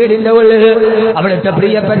കൊച്ചു വീടിന്റെ ഉള്ളിൽ അവിടുത്തെ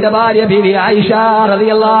പ്രിയപ്പെട്ട ഭാര്യ ബീവി ആയിഷ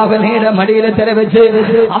റളിയല്ലാഹു അൻഹയുടെ മടിയിൽ തലവെച്ച്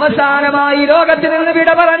അവസാനമായി ലോകത്തിൽ നിന്ന് വിട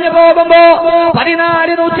പറഞ്ഞു പോകുമ്പോ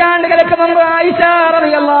 14 നൂറ്റാണ്ടുകൾക്ക് മുമ്പ് ആയിഷ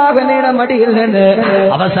റളിയല്ലാഹു അൻഹയുടെ മടിയിൽ നിന്ന്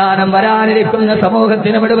അവസാനം വരാനിരിക്കുന്ന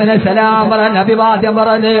സമൂഹത്തിന് മുഴുവൻ സലാം പറഞ്ഞ് അഭിവാദ്യം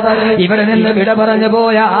പറഞ്ഞ് ഇവിടെ നിന്ന് വിട പറഞ്ഞു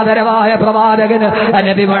പോയ ആദരവായ പ്രവാചകൻ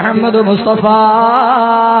നബി മുഹമ്മദ് മുസ്തഫ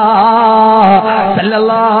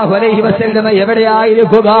സല്ലല്ലാഹു അലൈഹി വസല്ലം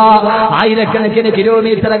എവിടെയായിരിക്കുക? ആയിരക്കണക്കിന്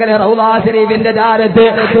കിലോമീറ്റർ അകലെ റൗള ശരീഫിന്റെ ചാരത്ത്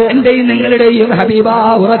എന്റെയും നിങ്ങളുടെയും ഹബീബ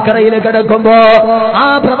ഉറക്കറയിൽ കിടക്കുമ്പോ ആ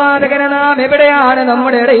പ്രവാചകനെ നാം എവിടെയാണ്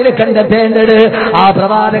നമ്മുടെ ഇടയിൽ കണ്ടെത്തേണ്ടത്? ആ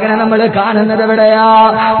പ്രവാചകനെ നമ്മൾ കാണുന്നത് എവിടെയാ?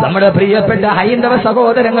 നമ്മുടെ പ്രിയപ്പെട്ട ഹൈന്ദവ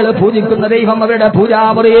സഹോദരങ്ങൾ പൂജിക്കുന്ന ദൈവം അവരുടെ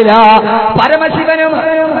പൂജാമുറിയില.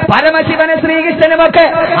 പരമശിവന് ശ്രീകൃഷ്ണനുമൊക്കെ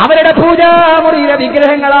അവരുടെ പൂജാമുറിയിലെ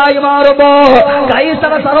വിഗ്രഹങ്ങളായി മാറുമ്പോ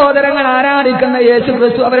ക്രൈസ്തവ സഹോദരങ്ങൾ ആരാധിക്കുന്ന യേശു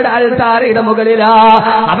ക്രിസ്തു അവരുടെ അൽത്താരയുടെ മുകളിലാ.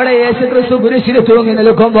 അവിടെ യേശു ക്രിസ്തു കുരിശിൽ തൂങ്ങി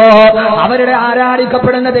നിൽക്കുമ്പോ അവരുടെ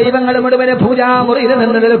ആരാധിക്കപ്പെടുന്ന ദൈവങ്ങൾ മുഴുവൻ പൂജാമുറിയിൽ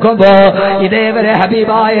നിന്ന് നിൽക്കുമ്പോ ഇതേവരെ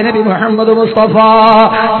ഹബീബായ നബി മുഹമ്മദ് മുസ്തഫ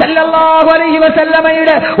സല്ലല്ലാഹു അലൈഹി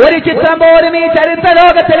വസല്ലമയുടെ ഒരു ചിത്രം പോലും ഈ ചരിത്ര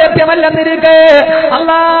ലോകത്ത് ലഭ്യമല്ലെന്നിരിക്കെ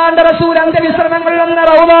അല്ലാഹുവിന്റെ റസൂൽ അന്ത്യവിശ്രമങ്ങൾ എന്ന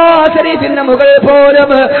റൗള ശരീഫിന്റെ മുകളിൽ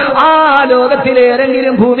പോലും ആ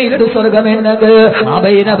ലോകത്തിലേറെങ്കിലും ഭൂമിയിലൊരു സ്വർഗമുണ്ടെങ്കിൽ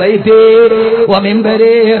അബൈന ബൈതി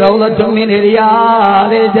വമിൻബരി റൗളത്തും മിൻ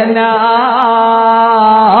റിയാദിൽ ജന്ന.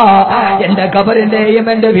 എന്റെ ഖബറിന്റെയും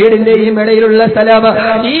എന്റെ വീടിന്റെയും ഇടയിലുള്ള സ്ഥലം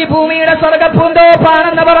ഈ ഭൂമിയുടെ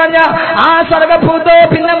സ്വർഗപ്പൂന്തോപ്പാണെന്ന് പറഞ്ഞ ആ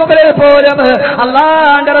സ്വർഗപ്പൂന്തോപ്പിന്റെ മുകളിൽ പോലും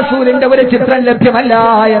അല്ലാഹുവിന്റെ റസൂലിന്റെ ഒരു ചിത്രം ലഭ്യമല്ല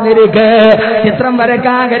എന്നിരിക്കെ ചിത്രം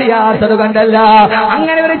വരയ്ക്കാൻ കഴിയാത്തത് കൊണ്ടല്ല,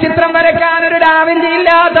 അങ്ങനെ ഒരു ചിത്രം വരയ്ക്കാൻ ഒരു ഡാവിഞ്ചി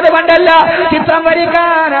ഇല്ലാത്തത് കൊണ്ടല്ല, ചിത്രം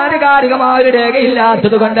വരയ്ക്കാൻ ആധികാരികമായ ഒരു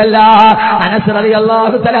രേഖയില്ലാത്തത് കൊണ്ടല്ല. അനസ്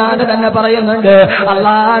റളിയല്ലാഹു തആല തന്നെ പറയുന്നുണ്ട്,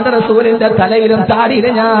 അല്ലാഹുവിന്റെ റസൂലിന്റെ തലയിലും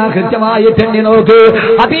താടിയിലും ഞാൻ കൃത്യമായി തെണ്ണി നോക്കി.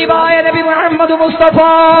 ഹബീബായ നബി മുഹമ്മദ് മുസ്തഫ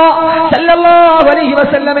സല്ലല്ലാഹു അലൈഹി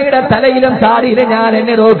വസല്ലമയുടെ തലയിലും താടിയിലും ഞാൻ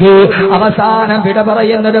എന്നെ നോക്കി. അവസാനം വിട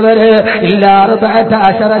പറയുന്നത് വരെ ഇല്ലാ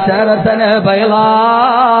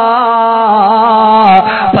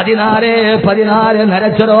 14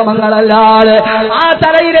 നരച്ച രോമങ്ങളല്ലാതെ ആ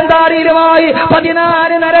തലയിലും താടിയിലുമായി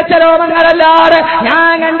 14 നരച്ച രോമങ്ങളല്ലാതെ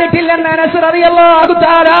ഞാൻ കണ്ടിട്ടില്ലെന്ന് അനസ് റളിയല്ലാഹു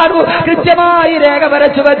തആല കൃത്യമായി രേഖ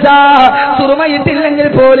വരച്ചു വെച്ച സുറുമയിട്ടില്ലെങ്കിൽ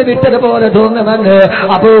പോലും വിട്ടതുപോലെ തോന്നുമെന്ന്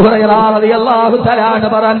അബൂ ഹുറൈറ റളിയല്ലാഹു തആല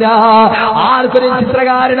പറഞ്ഞ ആർക്കൊരു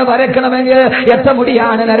ചിത്രകാരന് വരക്കണമെങ്കിൽ എത്ര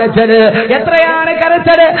മുടിയാണ് നരച്ചത്, എത്രയാണ്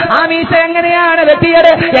കരച്ചത്, ആ മീശ എങ്ങനെയാണ്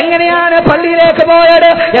വെട്ടിയത്, എങ്ങനെയാണ് പള്ളിയിലേക്ക് പോയത്,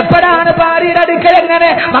 എപ്പോഴാണ് ഭാര്യയുടെ അടുക്കൽ എങ്ങനെ,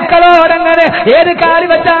 മക്കളോടെങ്ങനെ, ഏത് കാലി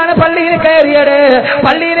വെച്ചാണ് പള്ളിയിൽ കയറിയത്,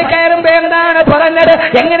 പള്ളിയിൽ കയറുമ്പോ എന്താണ് പറഞ്ഞത്,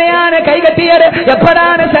 എങ്ങനെയാണ് കൈകെട്ടിയത്,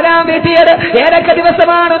 എപ്പോഴാണ് സലാം വീട്ടിയത്, ഏതൊക്കെ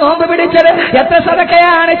ദിവസമാണ് നോമ്പ് പിടിച്ചത്, എത്ര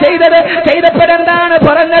സദഖയാണ് ചെയ്തത്, ചെയ്തപ്പോഴെന്താണ്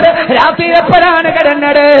പറഞ്ഞത്, രാത്രി എപ്പോഴാണ്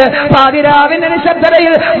കിടന്നത്, പാതിരാവിന്റെ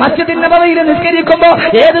നിശബ്ദതയിൽ മസ്ജിദിൻ നബവിയിൽ നിസ്കരിക്കുമ്പോ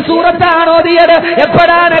ഏത് സൂറത്താണ് ഓതിയത്,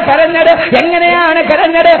 എപ്പോഴാണ് കരഞ്ഞത്, എങ്ങനെയാണ്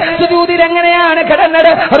കരഞ്ഞത്, സുജൂദിൽ എങ്ങനെയാണ്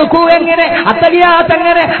കിടന്നത്, റുകൂ എങ്ങനെ, അത്തഹിയാത്ത്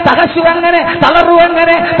എങ്ങനെ, തഹശ്ശുദ് എങ്ങനെ, തളറു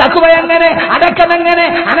എങ്ങനെ, തഖ്വ എങ്ങനെ, അടക്കമെങ്ങനെ,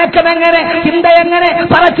 അനക്കമെങ്ങനെ, ചിന്തയെങ്ങനെ,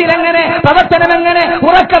 പറച്ചിലെങ്ങനെ, പ്രവർത്തനമെങ്ങനെ,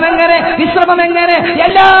 ഉറക്കമെങ്ങനെ, വിശ്രമമെങ്ങനെ,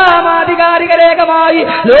 എല്ലാം ആധികാരിക രേഖമായി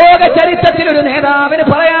ലോക ചരിത്രത്തിൽ ഒരു നേതാവിന്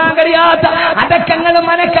പറയാൻ കഴിയാത്ത അടക്കങ്ങളും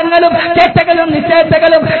അനക്കങ്ങളും ചേട്ടകളും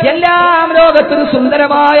നിശ്ചേട്ടകളും എല്ലാം ലോകത്തൊരു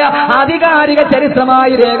സുന്ദരമായ ആധികാരിക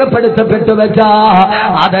ചരിത്രമായി രേഖപ്പെടുത്തപ്പെട്ടു വെച്ച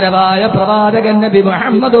ആദരവായ പ്രവാചകൻ നബി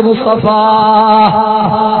മുഹമ്മദ് മുസ്തഫ,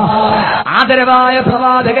 ആദരവായ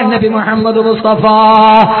പ്രവാചകൻ നബി മുഹമ്മദ് മുസ്തഫ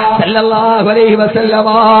സല്ലല്ലാഹു അലൈഹി വസല്ലമ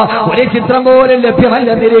ഒരു ചിത്രം പോലും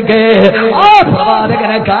ലഭ്യമല്ലെന്നിരിക്കെ ആ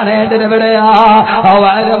പ്രവാചകനെ കാണേണ്ടത് എവിടെയാ?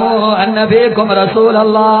 വഅലമു അന്ന ഫീകും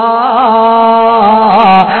റസൂലല്ലാഹ്,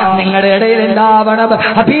 നിങ്ങളുടെ ഇടയിൽ ഉണ്ടാവണം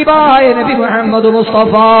ഹബീബായ നബി മുഹമ്മദ്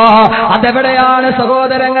മുസ്തഫ. അതെവിടെയാണ്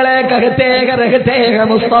സഹോദരങ്ങളെ? കഹത്തേക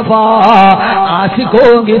മുസ്തഫ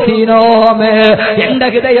ആശിക്കോങ്കി സീനോമേ. എന്റെ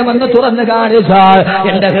ഹൃദയം ഒന്ന് തുറന്നു കാണിച്ചാൽ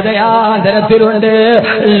എന്റെ ഹൃദയാന്തരത്തിലുണ്ട്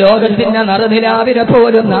ലോകത്തിന്റെ നറുനിലാവിനെ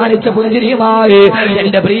പോലും നാണിച്ച പുഞ്ചിരിയുമായി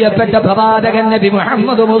എന്റെ പ്രിയപ്പെട്ട പ്രവാചകൻ നബി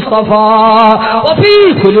മുഹമ്മദ് മുസ്തഫാ വഫീ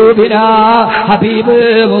ഖുലൂബിനാ ഹബീബ്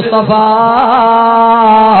മുസ്തഫാ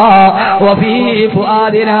വഫീ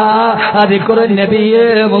ഫുആദിനാ ദിക്റുൻ നബി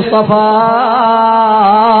മുസ്തഫാ.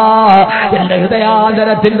 എന്റെ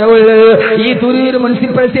ഹൃദയാന്തരത്തിന്റെ ഉള്ളിൽ ഈ തുരീർ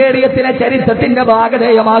മുനിസിപ്പൽ സ്റ്റേഡിയത്തിനെ ചരിത്രത്തിന്റെ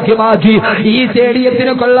ഭാഗധേയമാക്കി മാറ്റി ഈ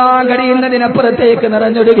സ്റ്റേഡിയത്തിന് കൊള്ളാൻ കഴിയുന്നതിനപ്പുറത്തേക്ക്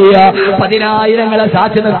നിറഞ്ഞൊടുകിയ പതിനായിരങ്ങളെ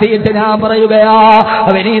സാക്ഷി നിർത്തിയിട്ട് ഞാൻ പറയുകയാ,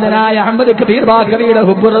 വിനീതനായ അഹമ്മദ് കബീർ ബാഖവിയുടെ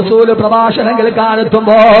ഹുബ്ബ് റസൂൽ പ്രഭാഷണം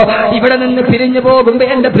കേൾക്കാനെത്തുമ്പോ ഇവിടെ നിന്ന് പിരിഞ്ഞു പോകുമ്പോ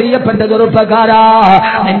എന്റെ പ്രിയപ്പെട്ട ചെറുപ്പക്കാരാ,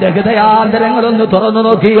 നിന്റെ ഹൃദയാന്തരങ്ങളൊന്ന് തുറന്നു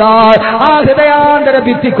നോക്കിയാൽ ആ ഹൃദയാന്തര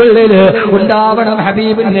ഭിത്തിക്കുള്ളിൽ ഉണ്ടാവണം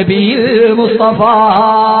ഹബീബ് നബിയിൽ മുസ്തഫ.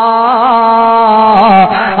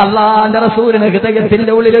 അല്ലാഹുവിന്റെ റസൂലിന്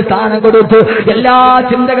ഹൃദയത്തിന്റെ ഉള്ളിൽ സ്ഥാനം കൊടുത്തു. എല്ലാ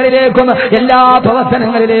ചിന്തകളിലേക്കും എല്ലാ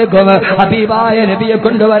പ്രവർത്തനങ്ങളിലേക്കും ഹബീബായ നബിയെ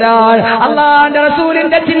കൊണ്ടുവരാൻ, അല്ലാഹുവിന്റെ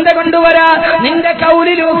റസൂലിന്റെ ചിന്ത കൊണ്ടുവരാൻ നിന്റെ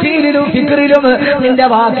കൗലിലും ഫീലിലും ഫിക്റിലും നിന്റെ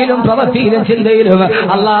വാക്കിലും പ്രവൃത്തിയിലും ചിന്തയിലും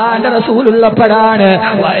അല്ലാഹുവിന്റെ റസൂൽ ഉള്ളപ്പോഴാണ്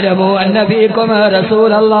വഅലമു അന്ന ഫീകും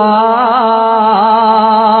റസൂലല്ലാഹ്.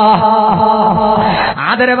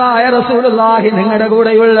 ആദരവായ റസൂലുള്ളാഹി നിങ്ങളുടെ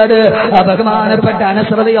കൂടെയുള്ളത്. ബഹുമാനപ്പെട്ട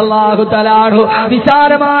അനസ് റളിയല്ലാഹു തആല അൻഹു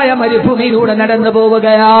വിശാലമായ മരുഭൂമിയിലൂടെ നടന്നു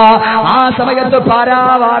പോവുകയാ. ആ സമയത്ത്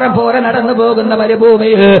പാരാവാരം പോലെ നടന്നു പോകുന്ന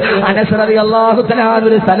മരുഭൂമിയിൽ അനസ് റളിയല്ലാഹു തആല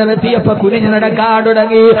ഒരു സ്ഥലമെത്തിയപ്പോ കുനിഞ്ഞു നടക്കാൻ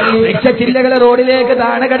തുടങ്ങി. വൃക്ഷച്ചില്ലകൾ റോഡിലേക്ക്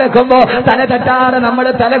താണു കിടക്കുമ്പോ തല തട്ടാതെ നമ്മൾ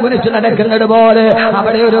തല കുനിച്ചു നടക്കുന്നത് പോലെ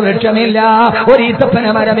അവിടെ ഒരു വൃക്ഷമില്ല, ഒരു ഈത്തപ്പന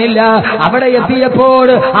മരമില്ല. അവിടെ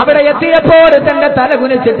എത്തിയപ്പോൾ തന്റെ തല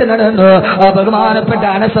കുനിച്ചിട്ട് നടന്നു ബഹുമാനപ്പെട്ട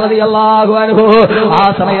അനസ് റളിയല്ലാഹു അൻഹു. ആ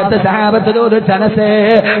സമയത്ത് സഹാബത്തിനോട് അനസേ,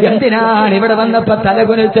 എന്തിനാണ് ഇവിടെ വന്നപ്പോ തല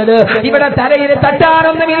കുനിച്ചത്? ഇവിടെ തലയിൽ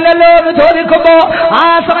തട്ടാനൊന്നുമില്ലല്ലോ എന്ന് ചോദിക്കുമ്പോ ആ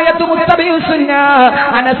സമയത്ത് മുത്തബിഉ സുന്ന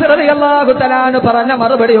അനസ് റളിയല്ലാഹു തആല പറഞ്ഞ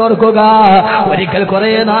മറുപടി ഓർക്കുക. ഒരിക്കൽ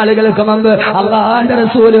കുറെ നാളുകൾക്ക് മുമ്പ് അല്ലാഹുവിന്റെ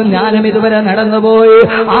റസൂലും ഞാനും ഇതുവരെ നടന്നുപോയി.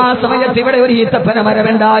 ആ സമയത്ത് ഇവിടെ ഒരു ഈത്തപ്പന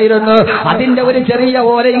മരമുണ്ടായിരുന്നു. അതിന്റെ ഒരു ചെറിയ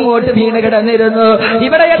ഓല ഇങ്ങോട്ട് വീണ് കിടന്നിരുന്നു.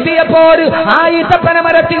 ഇവിടെ എത്തിയപ്പോൾ ആ ഈത്തപ്പന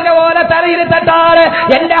മരത്തിന്റെ ഓല തലയിൽ തട്ടാറ്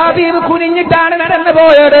എന്റെ ഹബീബ് കുനിഞ്ഞിട്ടാണ് നടന്നു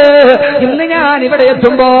പോയത്. ഇന്ന് ഞാൻ ഇവിടെ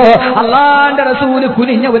എത്തുമ്പോ അല്ലാഹുവിന്റെ റസൂൽ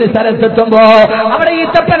കുനിഞ്ഞ ഒരു സ്ഥലത്തെത്തുമ്പോ അവിടെ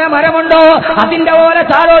ഈത്തപ്പന മരമുണ്ടോ, അതിന്റെ ഓല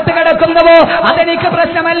താഴോട്ട് കിടക്കുന്നുവോ, അതെനിക്ക്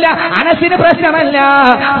പ്രശ്നമല്ല, അനസിന് പ്രശ്നമല്ല.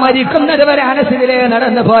 മരിക്കുന്നത് വരെ അനസിലെ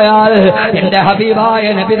നടന്നു പോയാൽ എന്റെ ഹബീബായ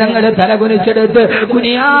നബി തങ്ങൾ തല കുനിച്ചെടുത്ത്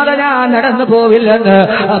കുനിയാതെ ഞാൻ നടന്നു പോവില്ലെന്ന്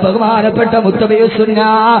ബഹുമാനപ്പെട്ട മുത്തബിഉ സുന്ന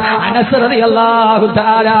അനസ് റളിയല്ലാഹു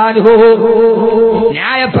തആല അൻഹു.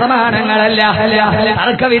 ന്യായപ്രമാണങ്ങളല്ല,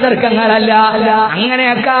 തർക്കവിതർക്കങ്ങളല്ല, അങ്ങനെ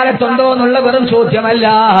അക്കാലത്തുണ്ടോ എന്നുള്ള വെറും ചോദ്യമല്ല.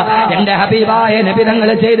 എന്റെ ഹബീബായ നബി തങ്ങൾ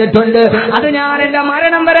ചെയ്തിട്ടുണ്ട്. അത് ഞാൻ എന്റെ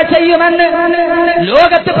മരണം വരെ ചെയ്യുമെന്ന്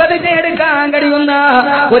ലോകത്ത് പ്രതിജ്ഞ എടുക്കാൻ കഴിയുന്ന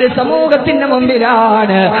ഒരു സമൂഹത്തിന്റെ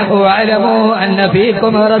മുമ്പിലാണ് വഅലമു അന്ന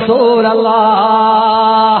ഫീകും റസൂലല്ലാഹ്.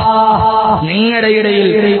 നിങ്ങളുടെ ഇടയിൽ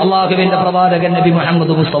അല്ലാഹുവിന്റെ പ്രവാചകൻ നബി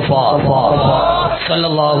മുഹമ്മദ് മുസ്തഫ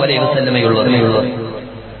സല്ലല്ലാഹു അലൈഹി വസല്ലമയുള്ളത്.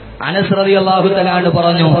 അനസ് റളിയല്ലാഹു തആല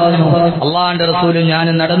പറഞ്ഞു, അല്ലാഹുവിന്റെ റസൂലും ഞാൻ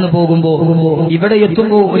നടന്നു പോകുമ്പോ ഇവിടെ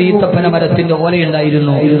എത്തുമ്പോ ഒരു ഈത്തപ്പന മരത്തിന്റെ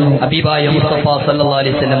ഓലയുണ്ടായിരുന്നു. ഹബീബായ മുസ്തഫ സല്ലല്ലാഹു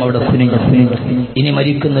അലൈഹി വസല്ലം അവിടെ കുനിഞ്ഞു. ഇനി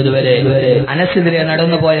മരിക്കുന്നത് വരെ അനസിനെ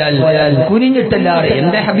നടന്നു പോയാൽ കുനിഞ്ഞിട്ടല്ലാതെ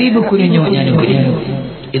എന്റെ ഹബീബ് കുനിഞ്ഞു, ഞാൻ കുനിഞ്ഞു.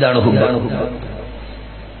 ഇതാണ് ഹുബ്ബ്.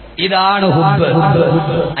 ഇതാണ് ഹുബ്ബ്.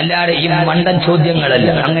 അല്ലാതെ ഈ മണ്ടൻ ചോദ്യങ്ങളല്ല.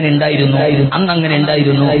 അങ്ങനെ ഉണ്ടായിരുന്നു, അങ്ങനെ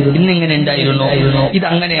ഉണ്ടായിരുന്നു, ഇന്നിങ്ങനെ ഉണ്ടായിരുന്നു,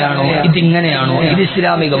 ഇതങ്ങനെയാണോ, ഇതിങ്ങനെയാണോ, ഇത്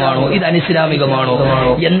ഇസ്ലാമികമാണോ, ഇത് അനിസ്ലാമികമാണോ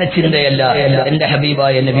എന്ന ചിന്തയല്ല എന്റെ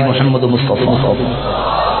ഹബീബായ നബി മുഹമ്മദ് മുസ്തഫ.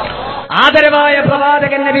 ആദരവായ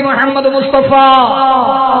പ്രവാചകൻ നബി മുഹമ്മദ് മുസ്തഫ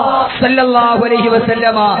സല്ലല്ലാഹു അലൈഹി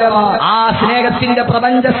വസല്ലമ ആ സ്നേഹത്തിന്റെ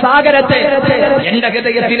പ്രപഞ്ച സാഗരത്തെ എന്റെ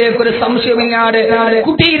ഹൃദയത്തിലേക്ക് ഒരു സംശയമില്ലാതെ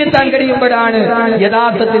കുട്ടിയിരുത്താൻ കഴിയുമ്പോഴാണ്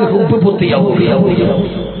യഥാർത്ഥത്തിൽ ഹുബ്ബ് പൂർത്തിയാവുക.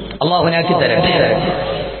 അല്ലാഹുനാക്കി തരട്ടെ,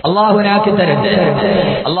 അല്ലാഹുനാക്കി തരട്ടെ,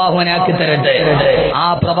 അല്ലാഹുനാക്കി തരട്ടെ. ആ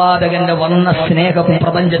പ്രവാചകന്റെ വന്ന സ്നേഹ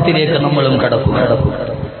പ്രപഞ്ചത്തിലേക്ക് നമ്മളും കടക്കും.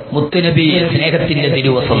 മുത്തുനബി സ്നേഹത്തിന്റെ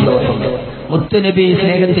തിരുവസന്തം, മുത്തുനബി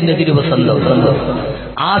സ്നേഹത്തിന്റെ തിരുവസന്തം.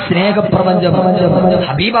 ആ സ്നേഹപ്രപഞ്ചം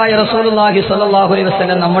ഹബീബായ റസൂലുള്ളാഹി സ്വല്ലല്ലാഹു അലൈഹി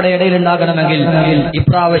വസല്ലം നമ്മുടെ ഇടയിൽ ഉണ്ടാകണമെങ്കിൽ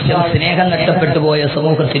ഇപ്രാവശ്യം സ്നേഹം നഷ്ടപ്പെട്ടു പോയ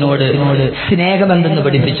സമൂഹത്തിനോട് സ്നേഹമെന്തെന്ന്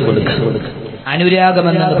പഠിപ്പിച്ചു കൊടുക്കുക,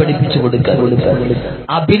 അനുരാഗമെന്നത് പഠിപ്പിച്ചു കൊടുക്കാൻ,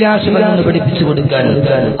 അഭിലാഷമെന്ന് പഠിപ്പിച്ചു കൊടുക്കാൻ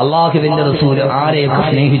അള്ളാഹുവിന്റെ റസൂൽ ആരെയൊക്കെ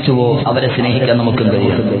സ്നേഹിച്ചുവോ അവരെ സ്നേഹിക്കാൻ നമുക്കും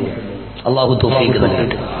കഴിയും. അള്ളാഹു തൗഫീഖ്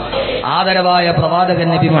നൽകട്ടെ. ആദരവായ പ്രവാചകൻ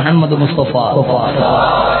നബി മുഹമ്മദ് മുസ്തഫ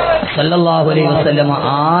സല്ലല്ലാഹു അലൈഹി വസല്ലം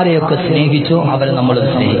ആരെയൊക്കെ സ്നേഹിച്ചോ അവരെ നമ്മളും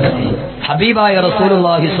സ്നേഹിക്കണം. ഹബീബായ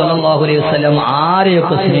റസൂലുള്ളാഹി സ്വല്ലല്ലാഹു അലൈഹി വസല്ലം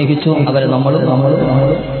ആരെയൊക്കെ സ്നേഹിച്ചോ അവരെ നമ്മളും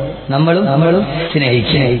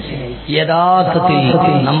സ്നേഹിക്കണം. യഥാർത്ഥത്തിൽ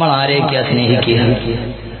നമ്മൾ ആരെയൊക്കെയാ സ്നേഹിക്കുക?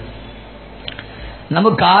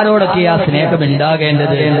 നമുക്ക് ആരോടൊക്കെയാ സ്നേഹം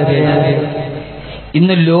ഉണ്ടാകേണ്ടത്?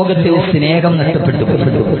 ഇന്ന് ലോകത്തിൽ സ്നേഹം നഷ്ടപ്പെട്ടു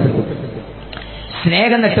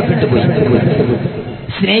പോയി.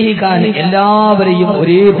 സ്നേഹിക്കാൻ എല്ലാവരെയും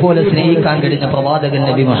ഒരേപോലെ സ്നേഹിക്കാൻ കഴിഞ്ഞ പ്രവാചകൻ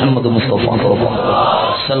നബി മുഹമ്മദ് മുസ്തഫ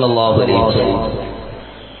സല്ലല്ലാഹു അലൈഹി വസല്ലം.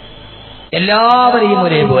 എല്ലാവരെയും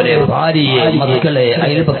ഒരേപോലെ, ഭാര്യയെ, മക്കളെ,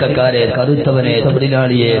 അയൽപക്കക്കാരെ, കറുത്തവനെ,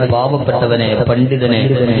 തൊഴിലാളിയെ, പാവപ്പെട്ടവനെ, പണ്ഡിതനെ,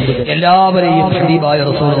 എല്ലാവരെയും ഹബീബായ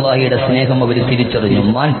റസൂലുള്ളാഹിയുടെ സ്നേഹം അവർ തിരിച്ചറിഞ്ഞു.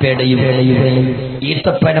 മാൻപേടയും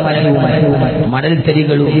ഈത്തപ്പനമരവും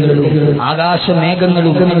മണൽത്തരികളും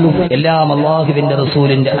ആകാശമേഘങ്ങളും എല്ലാം അല്ലാഹുവിന്റെ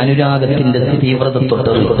റസൂലിന്റെ അനുരാഗത്തിന്റെ തീവ്രത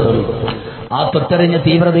തൊട്ടറിഞ്ഞു. ആ തൊട്ടറിഞ്ഞ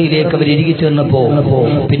തീവ്രതയിലേക്ക് അവർ ഇരികി ചേർന്നപ്പോ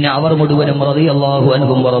പിന്നെ അവർ മുഴുവനും റളിയല്ലാഹു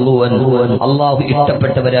അൻഹും വറളൂ അൻഹു, അല്ലാഹു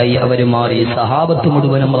ഇഷ്ടപ്പെട്ടവരായി അവർ മാറി. സഹാബത്ത്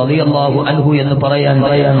മുഴുവനും റളിയല്ലാഹു അൻഹു എന്ന് പറയാൻ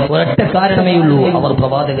ഒരൊറ്റ കാരണമേ ഉള്ളൂ, അവർ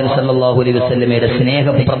പ്രവാചകൻ സല്ലല്ലാഹു അലൈഹി വസല്ലമയുടെ സ്നേഹ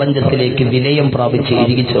പ്രപഞ്ചത്തിലേക്ക് വിലയം പ്രാപിച്ച്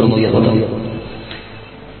ഇരികി ചേർന്നു എന്നത്.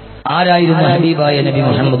 ആരായിരുന്നു ഹബീബായ നബി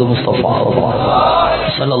മുഹമ്മദ് മുസ്തഫ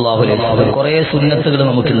സല്ലല്ലാഹു അലൈഹി വസല്ലം? കുറേ സുന്നത്തുകൾ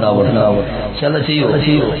നമുക്കുണ്ടാവും, ചില ചെയ്യൂ.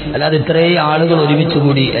 അല്ലാതെ ഇത്രയും ആളുകൾ ഒരുമിച്ച്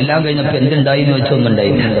കൂടി എല്ലാം കഴിഞ്ഞപ്പോൾ എന്തുണ്ടായി എന്ന്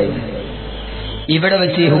വെച്ചൊന്നുണ്ടായിരുന്നു. ഇവിടെ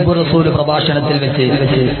വെച്ച് ഹുബ്ബുർ റസൂൽ പ്രഭാഷണത്തിൽ വെച്ച്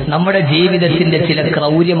നമ്മുടെ ജീവിതത്തിന്റെ ചില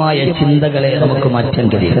ക്രൗര്യമായ ചിന്തകളെ നമുക്ക് മാറ്റാൻ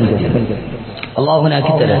കഴിയും.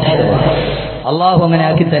 അള്ളാഹുനാക്കി തരട്ടെ, അള്ളാഹു അങ്ങനെ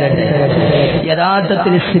ആക്കി തരട്ടെ.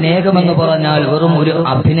 യഥാർത്ഥത്തിൽ സ്നേഹമെന്ന് പറഞ്ഞാൽ വെറും ഒരു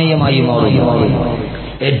അഭിനയമായി മാറി,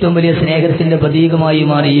 ഏറ്റവും വലിയ സ്നേഹത്തിന്റെ പ്രതീകമായി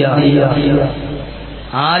മാറിയ,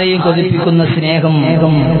 ആരെയും കൊതിപ്പിക്കുന്ന സ്നേഹം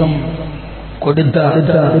കൊടുത്ത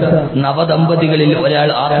നവദമ്പതികളിൽ ഒരാൾ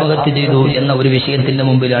ആത്മഹത്യ ചെയ്തു എന്ന ഒരു വിഷയത്തിന്റെ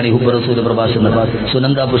മുമ്പിലാണ് ഈ ഹുബ്ബുർ റസൂൽ പ്രഭാഷണം.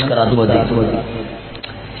 സുനന്ദ പുഷ്കർ ആത്മഹത്യ.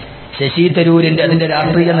 ശശി തരൂരിന്റെ അതിന്റെ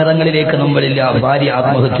രാഷ്ട്രീയ നിറങ്ങളിലേക്ക് നമ്മളില്ല. ഭാര്യ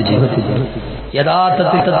ആത്മഹത്യ ചെയ്തു.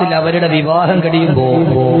 യഥാർത്ഥത്തിൽ അവരുടെ വിവാഹം കഴിയുമ്പോൾ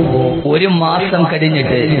ഒരു മാസം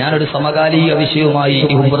കഴിഞ്ഞിട്ട് ഞാനൊരു സമകാലിക വിഷയവുമായി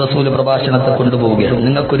ഈ ഹുബ്ബുർ റസൂൽ പ്രഭാഷണത്തെ കൊണ്ടുപോവുകയാണ്.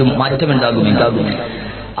 നിങ്ങൾക്കൊരു മാറ്റമുണ്ടാകും.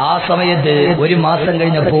 ആ സമയത്ത് ഒരു മാസം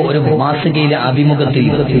കഴിഞ്ഞപ്പോ ഒരു മാസികയിലെ അഭിമുഖത്തിൽ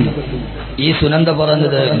ഈ സുനന്ദ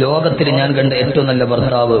പറഞ്ഞത്, ലോകത്തിൽ ഞാൻ കണ്ട ഏറ്റവും നല്ല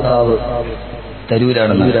ഭർത്താവ്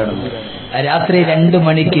തരൂരാണെന്ന്. രാത്രി 2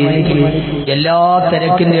 മണിക്ക് എല്ലാ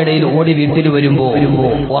തിരക്കിന്റെ ഇടയിൽ ഓടി വീട്ടിൽ വരുമ്പോ,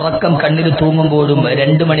 ഉറക്കം കണ്ണിൽ തൂങ്ങുമ്പോഴും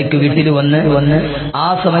 2 മണിക്ക് വീട്ടിൽ വന്ന് ആ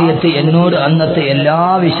സമയത്ത് എന്നോട് അന്നത്തെ എല്ലാ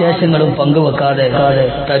വിശേഷങ്ങളും പങ്കുവെക്കാതെ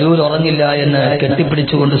തരൂർ ഉറങ്ങില്ല എന്ന്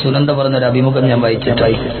കെട്ടിപ്പിടിച്ചുകൊണ്ട് സുനന്ദ പറഞ്ഞൊരു അഭിമുഖം ഞാൻ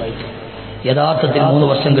വായിച്ചിട്ടായി. യഥാർത്ഥത്തിൽ 3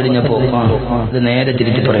 വർഷം കഴിഞ്ഞപ്പോ ഇത് നേരെ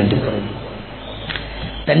തിരിച്ചു പറയേണ്ടി.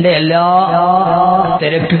 തന്റെ എല്ലാ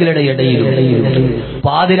തിരക്കുകളുടെ ഇടയിലും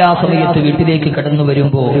പാതിരാ സമയത്ത് വീട്ടിലേക്ക് കടന്നു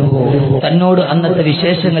വരുമ്പോ തന്നോട് അന്നത്തെ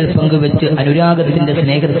വിശേഷങ്ങൾ പങ്കുവെച്ച് അനുരാഗത്തിന്റെ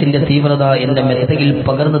സ്നേഹത്തിന്റെ തീവ്രത എന്റെ മെത്തയിൽ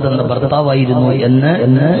പകർന്നു തന്ന ഭർത്താവായിരുന്നു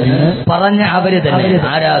എന്ന് പറഞ്ഞ അവര് തന്നെ.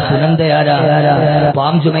 ആരാ? സുനന്ദ. ആരാ?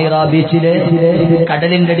 പാം ജുമൈറ ബീച്ചിലെ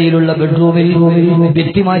കടലിന്റെ അടിയിലുള്ള ബെഡ്റൂമിൽ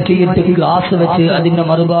ഭിത്തിമാറ്റിയിട്ട് ഗ്ലാസ് വെച്ച് അതിന്റെ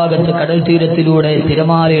മറുഭാഗത്ത് കടൽ തീരത്തിലൂടെ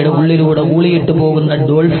തിരമാലയുടെ ഉള്ളിലൂടെ ഊളിയിട്ട് പോകുന്ന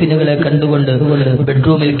ഡോൾഫിനുകളെ കണ്ടുകൊണ്ട്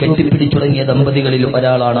ബെഡ്റൂമിൽ കെട്ടിപ്പിടിച്ചുടങ്ങിയ ദമ്പതികളിൽ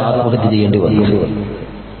ഒരാളാണ് ആത്മഹത്യ ചെയ്യേണ്ടി വന്നത്.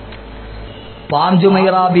 പാം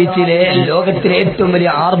ജുമൈറ ബീച്ചിലെ ലോകത്തിലെ ഏറ്റവും വലിയ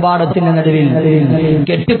ആർഭാടത്തിന് നടുവിൽ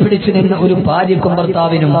കെട്ടിപ്പിടിച്ചു നിന്ന ഒരു ഭാര്യക്കും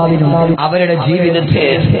ഭർത്താവിനും അവരുടെ ജീവിതത്തെ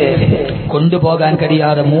കൊണ്ടുപോകാൻ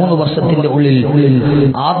കഴിയാതെ 3 വർഷത്തിന്റെ ഉള്ളിൽ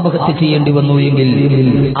ആത്മഹത്യ ചെയ്യേണ്ടി വന്നു എങ്കിൽ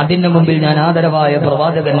അതിന്റെ മുമ്പിൽ ഞാൻ ആദരവായ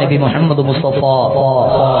പ്രവാചകൻ നബി മുഹമ്മദ് മുസ്തഫ,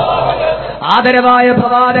 ആദരവായ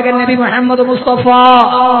പ്രവാചകൻ നബി മുഹമ്മദ് മുസ്തഫ,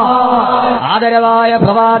 ആദരവായ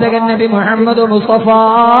പ്രവാചകൻ നബി മുഹമ്മദ് മുസ്തഫ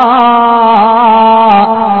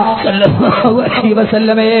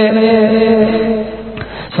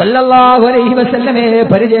സല്ലല്ലാഹു അലൈഹി വസല്ലമയെ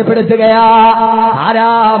പരിചയപ്പെടുത്തുകയാ.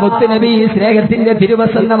 ആരാ? മുത്തുനബി. സ്നേഹത്തിന്റെ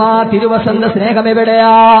തിരുവസന്തമാ. തിരുവസന്ത സ്നേഹം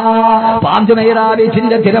എവിടെയാ? പാം ജുമൈറ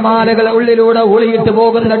ബീച്ചിന്റെ തിരമാലകൾ ഉള്ളിലൂടെ ഊളിയിട്ട്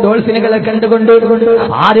പോകുന്ന ഡോൾഫിനുകളെ കണ്ടുകൊണ്ട്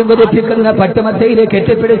ആരും കൊതിപ്പിക്കുന്ന പട്ടുമത്തയിൽ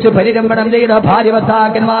കെട്ടിപ്പിടിച്ച് പരിരംഭണം ചെയ്ത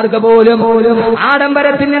ഭാര്യഭർത്താക്കന്മാർക്ക് പോലും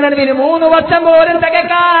ആഡംബരത്തിന് നടുവിൽ 3 വർഷം പോലും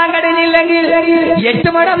തികക്കാൻ കഴിഞ്ഞില്ലെങ്കിൽ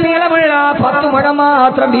 8 മുഴം നീളമുള്ള 10 മുഴം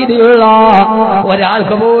മാത്രം വീതിയുള്ള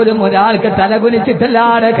ഒരാൾക്ക് പോലും ഒരാൾക്ക്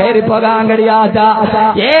തലകുനിച്ചിട്ടല്ലാതെ കയറിപ്പോകാൻ കഴിയാത്ത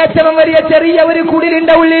ഏറ്റവും വലിയ ചെറിയ ഒരു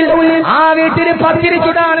കുടിലിന്റെ ഉള്ളിൽ ആ വീട്ടിൽ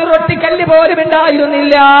പത്തിരിച്ചുടാണ് റൊട്ടിക്കല്ല് പോലും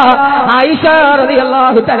ഉണ്ടായിരുന്നില്ല. ആയിഷ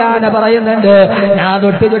റളിയല്ലാഹു തആല പറയുന്നുണ്ട്, ഞാൻ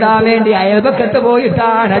റൊട്ടി ചുടാൻ വേണ്ടി അയൽപക്കത്ത്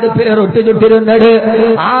പോയിട്ടാണ് അടുപ്പിൽ റൊട്ടി ചുട്ടിരുന്നത്.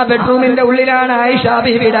 ആ ബെഡ്റൂമിന്റെ ഉള്ളിലാണ് ആയിഷ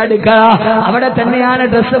ബീവിയുടെ അടുക്കള. അവിടെ തന്നെയാണ്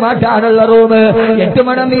ഡ്രസ്സ് മാറ്റാനുള്ള റൂം. 8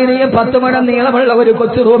 മുഴം വീതിയും 10 മുഴം നീളമുള്ള ഒരു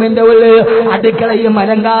കൊച്ചു റൂമിന്റെ ഉള്ളിൽ അടുക്കളയും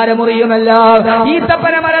അലങ്കാരമുറിയുമെല്ലാം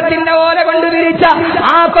ഈത്തപ്പന മരത്തിന്റെ ഓല കൊണ്ട് വിരിച്ച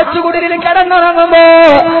ആ കൊച്ചുകുടിലിൽ കിടന്നുറങ്ങുമ്പോ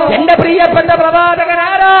എന്റെ പ്രിയപ്പെട്ട പ്രവാചകൻ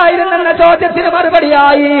ആരായിരുന്നെന്ന ചോദ്യത്തിന്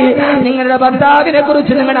മറുപടിയായി നിങ്ങളുടെ ഭർത്താവിനെ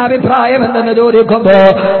കുറിച്ച് നിങ്ങളുടെ അഭിപ്രായം എന്തെന്ന് ചോദിക്കുമ്പോ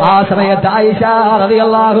ആ സമയത്ത് ആയിഷ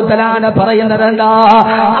റളിയല്ലാഹു തആല പറയുന്നതെന്താ,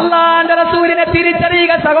 അല്ലാഹുവിന്റെ റസൂലിനെ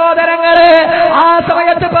തിരിച്ചറിയുക സഹോദരങ്ങളെ. ആ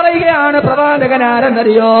സമയത്ത് പറയുകയാണ് പ്രവാചകൻ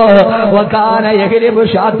ആരെന്നറിയോ, വകാന യഗ്രിബു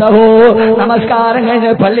ഷാതഹു, നമസ്കാരം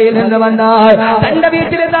കഴിഞ്ഞ് പള്ളിയിൽ നിന്ന് വന്നാൽ തന്റെ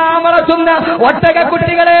വീട്ടിൽ താമരത്തുന്ന ഒട്ടക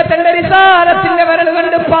കുട്ടികളെ തന്റെ റിസാലത്തിന്റെ വിരൽ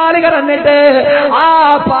കൊണ്ട് പാല് കറന്നിട്ട് ആ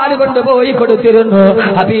പാല് കൊണ്ടുപോയി കൊടുത്തിരുന്നു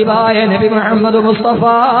ഹബീബായ നബി മുഹമ്മദ് മുസ്തഫ.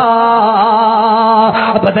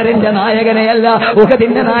 ബദറിന്റെ നായകനെയല്ല,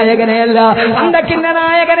 ഉഹദിന്റെ നായകനെയല്ല, കണ്ടക്കിന്റെ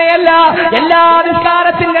നായകനെയല്ല, എല്ലാ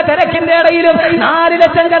നിസ്കാരത്തിന്റെ തിരക്കിന്റെ ഇടയിലും 4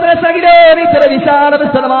 ലക്ഷം ചതുരശ്ര കിലോമീറ്റർ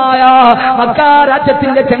വിശാലമായ മക്ക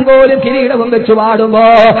രാജ്യത്തിന്റെ ചെങ്കോലും കിരീടവും വെച്ചു പാടുമ്പോ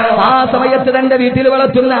ആ സമയത്ത് തന്റെ വീട്ടിൽ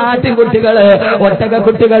വളർത്തുന്ന ആട്ടിൻകുട്ടികള്, ഒട്ടക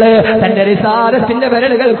കുട്ടികള് തന്റെ റിസാലത്തിന്റെ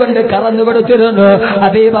വിരലുകൾ കൊണ്ട് കറന്നു കൊടുത്തിരുന്നു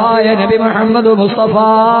ഹബീബായ നബി മുഹമ്മദ് മുസ്തഫ.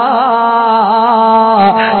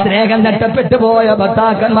 സ്നേഹം നഷ്ടപ്പെട്ടു പോയ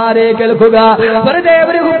ഭർത്താക്കന്മാരെ കേൾക്കുക. വെറുതെ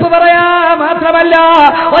ഒരു കുപ്പ് പറയാ മാത്രമല്ല,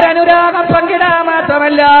 ഒരനുരാഗം പങ്കിടാ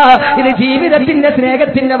മാത്രമല്ല, ഇത് ജീവിതത്തിന്റെ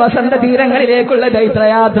സ്നേഹത്തിന്റെ വസന്ത തീരങ്ങളിലേക്കുള്ള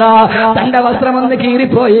ചൈത്രയാത്ര. തന്റെ വസ്ത്രം ഒന്ന്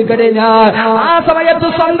കീറിപ്പോയി കഴിഞ്ഞാൽ ആ സമയത്ത്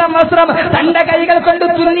സ്വന്തം വസ്ത്രം തന്റെ കൈകൾ കൊണ്ട്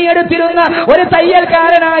തുന്നിയെടുത്തിരുന്ന ഒരു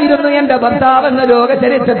തയ്യൽക്കാരനായിരുന്നു എന്റെ ഭർത്താവ് എന്ന ലോക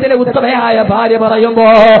ചരിത്രത്തിലെ ഉത്തമയായ ഭാര്യ പറയുമ്പോ,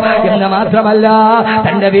 എന്ന് മാത്രമല്ല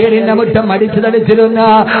തന്റെ വീടിന്റെ മുറ്റം അടിച്ചു തളിച്ചിരുന്ന,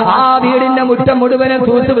 ആ വീടിന്റെ മുറ്റം മുഴുവനും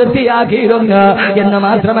തൂത്ത് വൃത്തിയാക്കിയിരുന്ന, എന്ന്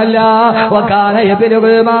മാത്രമല്ല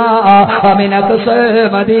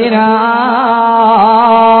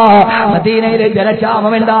മദീനയിലെ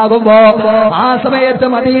ജലക്ഷാമം ഉണ്ടാകുമ്പോ ആ സമയത്ത്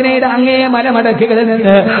മദീനയുടെ അങ്ങേ മലമടക്കുകളിൽ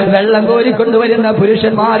നിന്ന് വെള്ളം കോരിക്കൊണ്ടുവരുന്ന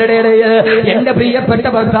പുരുഷന്മാരുടെ ഇടയിൽ എന്റെ പ്രിയപ്പെട്ട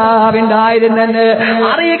ഭർത്താവുണ്ടായിരുന്നെന്ന്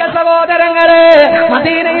അറിയുക സഹോദരങ്ങളെ.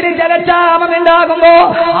 മദീനയിൽ ജലക്ഷാമം ഉണ്ടാകുമ്പോ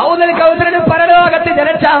പരലോകത്ത്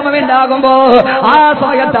ജലക്ഷാമം ഉണ്ടാകുമ്പോ ആ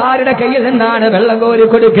സമയത്ത് ആരുടെ കയ്യിൽ നിന്നാണ് വെള്ളം കോരി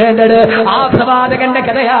കൊടുക്കേണ്ടത്? ആ പ്രവാചകന്റെ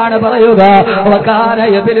കഥയാണ് പറയുക.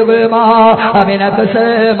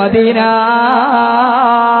 മദീന,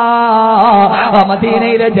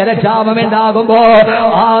 മദീനയിലെ ജലക്ഷാമം ഉണ്ടാകുമ്പോ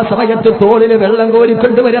ആ സമയത്ത് തോളിൽ വെള്ളം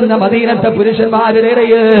കോരിക്കൊണ്ടുവരുന്ന മദീനത്തെ പുരുഷന്മാരുടെ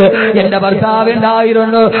ഇടയിൽ എന്റെ ഭർത്താവ്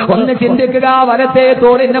ഉണ്ടായിരുന്നു. ഒന്ന് ചിന്തിക്കുക, വലത്തെ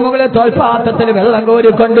തോളിന്റെ മുകളിൽ തോൽപാത്രത്തിൽ വെള്ളം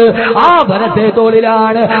കോരിക്കൊണ്ട് ആ വലത്തെ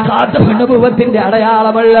തോളിലാണ് ഖാത്തമുന്നബുവത്തിന്റെ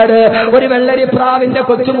അടയാളമുള്ളത്. ഒരു വെള്ളരി പ്രാവിന്റെ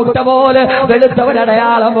കൊച്ചുമുട്ട പോലെ വെളുത്ത ഒരു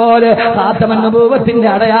അടയാളം പോലെ ഖാത്തമുന്നബുവത്തിന്റെ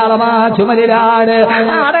അടയാളമാ ചുമലിലാണ്.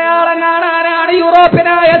 അടയാളം കാണാനാണ്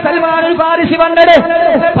യൂറോപ്യനായ സൽമാനുൽ ഫാരിസി വന്നത്,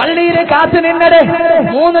 പള്ളിയിൽ കാത്തു നിന്നത്,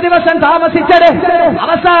 3 ദിവസം താമസിച്ചത്.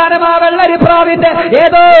 അവസാനം ആ വെള്ളരി പ്രാവിന്റെ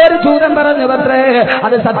ഏതോ ഒരു ചൂതൻ പറഞ്ഞു പത്രേ,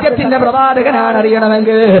 അത് സത്യത്തിന്റെ പ്രവാചകനാണ്,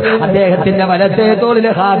 അറിയണമെങ്കിൽ അദ്ദേഹത്തിന്റെ വലത്തെ തോളിൽ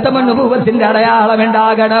ഖാത്തമുന്നബുവത്തിന്റെ അടയാളം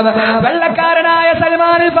ഉണ്ടാകണം. വെള്ളക്കാരനായ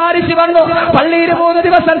സൽമാനുൽ ഫാരിസി വന്നു, പള്ളിയിൽ 3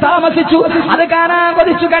 ദിവസം താമസിച്ചു, അത് കാണാൻ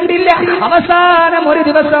കൊതിച്ചു, കണ്ടില്ല. അവസാനം ഒരു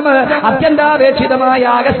ദിവസം അത്യന്താപേക്ഷിതമായി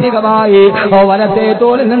ആകസ്മികമായി വലത്തെ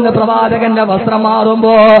തോളിൽ നിന്ന് പ്രവാചകന്റെ വസ്ത്രം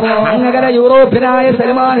മാറുമ്പോ അങ്ങനെ യൂറോപ്യനായ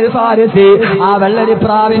സൽമാനുൽ ഫാരിസി ആ വെള്ളരി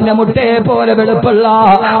പ്രാവിന്റെ മുട്ടയെ പോലെ വെളുപ്പുള്ള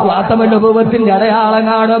ഖാത്തമുന്നബുവത്തിന്റെ അടയാളം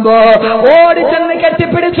കാണുമ്പോ ഓടിച്ചെന്ന്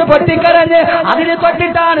കെട്ടിപ്പിടിച്ച് പൊട്ടിക്കരഞ്ഞ് അതിന്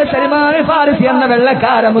തൊട്ടിട്ടാണ് സൽമാനുൽ ഫാരിസി എന്ന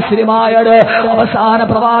വെള്ളക്കാര മുസ്ലിമായത്. അവസാന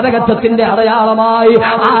പ്രവാചകത്വത്തിന്റെ അടയാളമായി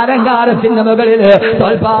ആലങ്കാരത്തിന്റെ മുകളിൽ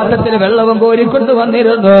തോൽപാത്രത്തിൽ വെള്ളവും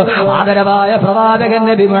കോരിക്കൊണ്ടുവന്നിരുന്നു ആദരവായ പ്രവാചകൻ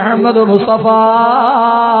നബി മുഹമ്മദ് മുസ്തഫ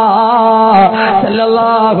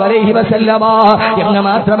സല്ലല്ലാഹു അലൈഹി വസല്ലമ. എന്ന്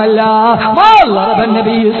മാത്രമല്ല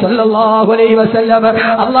നബി സല്ലല്ലാഹു അലൈഹി വസല്ലം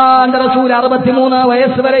അല്ലാഹുവിന്റെ റസൂൽ 63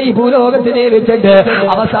 വയസ്സ് വരെ ഈ ഭൂലോകത്ത് ജീവിച്ചിട്ട്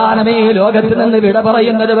അവസാനമേ ലോകത്ത് നിന്ന് വിട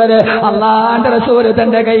പറയുന്നത് വരെ അല്ലാഹുവിന്റെ റസൂൽ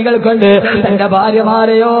തന്റെ കൈകൾ കൊണ്ട് തന്റെ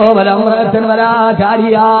ഭാര്യമാരെയോ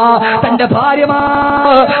വലാചാരിയ തന്റെ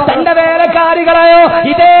ഭാര്യമാർ തന്റെ വേലക്കാരികളെയോ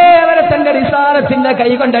ഇതേവരെ തന്റെ റിസാലത്തിന്റെ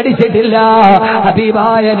കൈ കൊണ്ടടിച്ചിട്ടില്ല.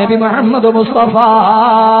 ഹബീബായ നബി മുഹമ്മദ് മുസ്തഫ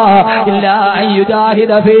ഇല്ലാ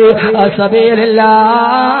അയ്യുജാഹിദ ഫീ സബീലില്ലാഹ്,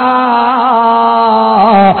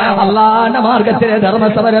 അല്ലാഹുവിന്റെ മാർഗത്തിലെ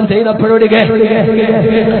ധർമ്മസമരം ചെയ്തപ്പോഴൊഴികെ,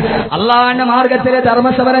 അല്ലാഹുവിന്റെ മാർഗത്തിലെ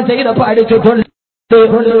ധർമ്മസമരം ചെയ്തപ്പോൾ അടിച്ചിട്ടുണ്ട്.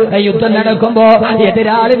 യുദ്ധം നടക്കുമ്പോ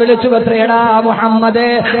എതിരാളി വിളിച്ചു പത്രയടാ മുഹമ്മദ്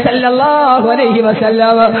സല്ലല്ലാഹു അലൈഹി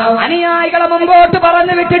വസല്ലം അനുയായികളെ മുമ്പോട്ട്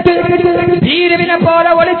പറഞ്ഞു വിട്ടിട്ട് ഭീരുവിനെ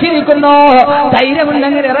പോലെ ഒളിച്ചിരിക്കുന്നു.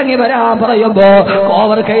 ധൈര്യമുണ്ടെങ്കിൽ ഇറങ്ങി വരാൻ പറയുമ്പോ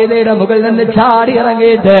കോവർ കൈതയുടെ മുകളിൽ നിന്ന് ചാടി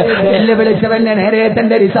ഇറങ്ങിയിട്ട് വെല്ലുവിളിച്ചവന്റെ നേരെ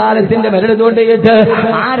തന്റെ റിസാലത്തിന്റെ വിരൽ ചൂണ്ടിയിട്ട്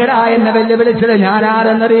ആരടാ എന്നെ വെല്ലുവിളിച്ചത്?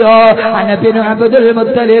 ഞാനാരെന്നറിയോ? അനബിനു അബ്ദുൽ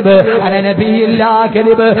മുത്തലിബ് അനനബിയില്ലാ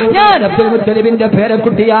കലിബ്, ഞാൻ അബ്ദുൽ മുത്തലിബിന്റെ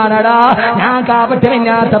പേരക്കുട്ടിയാണടാ, ഞാൻ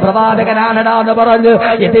കാപട്യമില്ലാത്ത പ്രവാചകനാണടാ എന്ന് പറഞ്ഞ്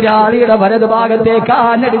എതിരാളിയുടെ വലതു ഭാഗത്തേക്ക്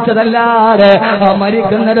ആഞ്ഞടിച്ചതല്ലാതെ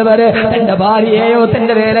മരിക്കുന്നത് വരെ തന്റെ ഭാര്യയെയോ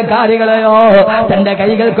തന്റെ വേലക്കാരികളെയോ തന്റെ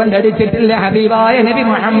കൈകൾ കൊണ്ടടിച്ചിട്ടില്ല ഹബീബായ നബി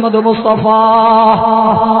മുഹമ്മദ് മുസ്തഫ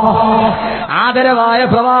ആദരവായ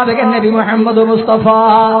പ്രവാചകൻ നബി മുഹമ്മദ് മുസ്തഫ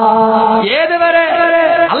ഏതുവരെ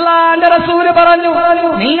അള്ളാന്റെ റസൂല് പറഞ്ഞു,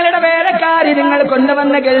 നിങ്ങളുടെ വേലക്കാരി നിങ്ങൾ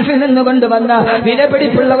കൊണ്ടുവന്ന ഗൾഫിൽ നിന്ന് കൊണ്ടുവന്ന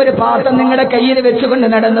വിലപിടിപ്പുള്ള ഒരു പാത്രം നിങ്ങളുടെ കയ്യിൽ വെച്ചുകൊണ്ട്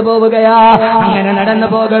നടന്നു പോവുകയാ. അങ്ങനെ നടന്നു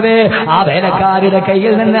പോകവേ ആ വേലക്കാരിയുടെ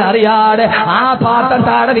കയ്യിൽ നിന്ന് അറിയാതെ ആ പാത്രം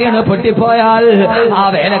താഴെ വീണ് പൊട്ടിപ്പോയാൽ ആ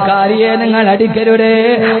വേലക്കാരിയെ നിങ്ങൾ അടിക്കരുതേ.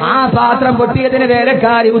 ആ പാത്രം പൊട്ടിയതിന്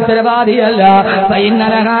വേലക്കാരി ഉത്തരവാദിയല്ല.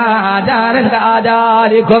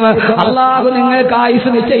 അള്ളാഹു നിങ്ങൾക്ക് ആയുസ്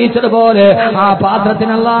നിശ്ചയിച്ചതുപോലെ ആ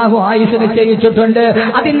പാത്രത്തിന് അള്ളാഹു ആയുസ് നിശ്ചയിച്ചിട്ടുണ്ട്.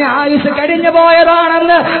 അതിന്റെ ആയുസ് കഴിഞ്ഞു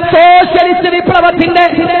പോയതാണെന്ന് സോഷ്യലിസ്റ്റ് വിപ്ലവത്തിന്റെ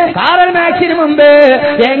കാറൽ മാർക്സിന് മുമ്പേ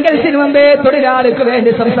എംഗൽസിന് മുമ്പേ തൊഴിലാളിക്ക്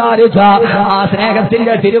വേണ്ടി സംസാരിച്ച ആ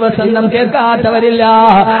സ്നേഹത്തിന്റെ തിരുവസന്തം കേൾക്കാത്തവരില്ല.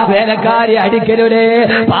 വേലക്കാരി അടിക്കരുതേ,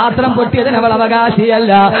 പാത്രം പൊട്ടിയതിന് അവൾ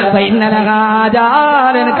അവകാശിയല്ല.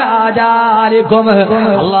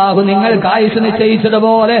 അള്ളാഹു നിങ്ങൾക്ക് ആയുസ്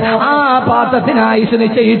നിശ്ചയിച്ചതുപോലെ ആ പാത്രത്തിന് ആയുസ്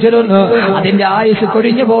നിശ്ചയിച്ചിരുന്നു. അതിന്റെ ആയുസ്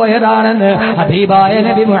കൊഴിഞ്ഞു പോയതാണെന്ന് ഹബീബായ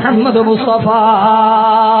നബി മുഹമ്മദ് മുസ്തഫ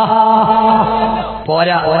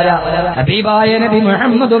പോരാ ഹബീബായ നബി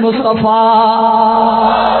മുഹമ്മദ് മുസ്തഫ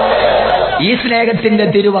ഈ സ്നേഹത്തിന്റെ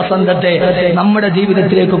തിരുവസന്തത്തെ നമ്മുടെ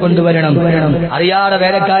ജീവിതത്തിലേക്ക് കൊണ്ടുവരണം. അറിയാതെ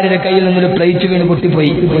വേലക്കാരുടെ കയ്യിൽ നിന്നൊരു പ്ലേറ്റ് വീണ്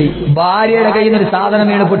പൊട്ടിപ്പോയി, ഭാര്യയുടെ കയ്യിൽ നിന്നൊരു സാധനം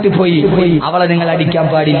വീണ് പൊട്ടിപ്പോയി, അവളെ നിങ്ങൾ അടിക്കാൻ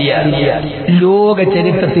പാടില്ല. ലോക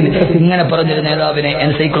ചരിത്രത്തിൽ ഇങ്ങനെ പറഞ്ഞൊരു നേതാവിനെ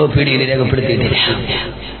എൻസൈക്ലോപീഡിയയിൽ രേഖപ്പെടുത്തിയിട്ടില്ല.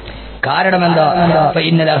 കാരണം എന്താ?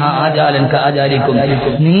 ആചാരിക്കും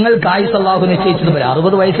നിങ്ങൾക്ക് ആയുസ് അള്ളാഹു നിശ്ചയിച്ചതുപോലെ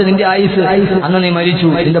 60 വയസ്സ് നിന്റെ ആയുസ്, അന്ന് നീ മരിച്ചു,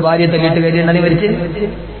 നിന്റെ ഭാര്യയെ തല്ലിട്ട് കയറിയാണ് നീ മരിച്ച്.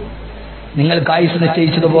 നിങ്ങൾക്ക് ആയുസ്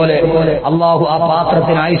നിശ്ചയിച്ചതുപോലെ അള്ളാഹു ആ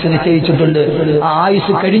പാത്രത്തിന് ആയുസ് നിശ്ചയിച്ചിട്ടുണ്ട്. ആ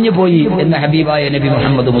ആയുസ് കഴിഞ്ഞു പോയി എന്ന് ഹബീബായ നബി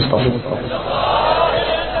മുഹമ്മദ് മുസ്തഫ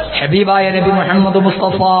ഹബീബായ നബി മുഹമ്മദ്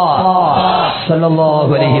മുസ്തഫ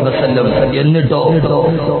സല്ലല്ലാഹു അലൈഹി വസല്ലം എന്നിട്ടോ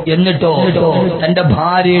തന്റെ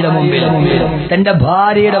ഭാര്യയുടെ മുമ്പിൽ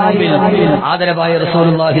ആദരവായ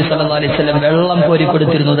റസൂലുള്ളാഹി സ്വല്ലല്ലാഹു അലൈഹി വസല്ലം വെള്ളം കോരി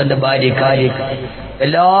കൊടുത്തിരുന്നു തന്റെ ഭാര്യയ്ക്ക്.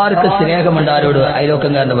 എല്ലാവർക്കും സ്നേഹമുണ്ട് ആരോട്?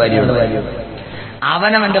 അയലോക്കംകാരന്റെ ഭാര്യയോട്.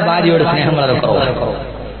 അവനവന്റെ ഭാര്യയോട് സ്നേഹം വളരെ കുറവ്.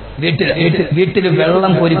 വീട്ടിൽ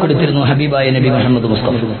വെള്ളം കോരി കൊടുത്തിരുന്നു ഹബീബായ നബി മുഹമ്മദ്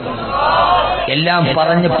മുസ്തഫ. എല്ലാം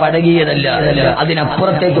പറഞ്ഞ് പഴകിയതല്ല,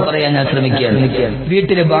 അതിനപ്പുറത്തേക്ക് പറയാൻ ഞാൻ ശ്രമിക്കുകയാണ്.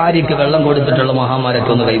 വീട്ടില് ഭാര്യയ്ക്ക് വെള്ളം കൊടുത്തിട്ടുള്ള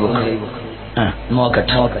മഹാന്മാരൊക്കെ ഒന്ന് കൈവക്കും.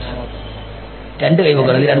 നോക്കട്ടെ, 2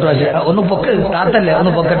 കൈവക്കണം. 2 പ്രാവശ്യം ഒന്ന് പൊക്ക്, താത്തല്ലേ,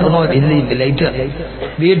 ഒന്ന് പൊക്കട്ടെ. ലൈറ്റ്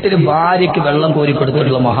വീട്ടില് ഭാര്യയ്ക്ക് വെള്ളം കോരി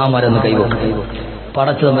കൊടുത്തിട്ടുള്ള മഹാന്മാരൊന്ന് കൈവക്കും.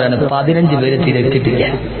 പടച്ചു തമ്പുരാനെ 15 പേര് തിരക്കിട്ടില്ല.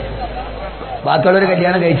 ബാക്കിയുള്ളൊരു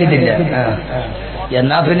കല്യാണം കഴിച്ചിട്ടില്ല.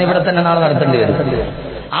 എന്നാ പിന്നെ ഇവിടെ തന്നെ നാളെ നടത്തേണ്ടി വരും.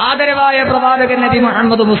 ആദരവായ പ്രവാചകൻ നബി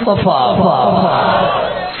മുഹമ്മദ് മുസ്തഫ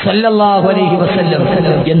സല്ലല്ലാഹു അലൈഹി വസല്ലം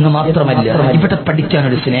എന്ന് മാത്രമല്ല, ഇവിടെ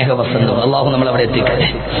പഠിക്കാനൊരു സ്നേഹവസന്തം. അള്ളാഹു നമ്മളവിടെ എത്തിക്കട്ടെ,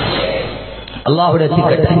 അള്ളാഹുവിടെ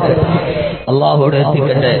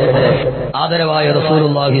എത്തിക്കട്ടെ. ആദരവായ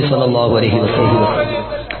റസൂലുള്ളാഹി സ്വല്ലല്ലാഹു അലൈഹി വസല്ലം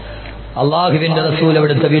അള്ളാഹുവിന്റെ റസൂൽ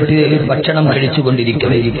അവിടുത്തെ വീട്ടിൽ ഭക്ഷണം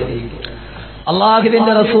കഴിച്ചുകൊണ്ടിരിക്കവേ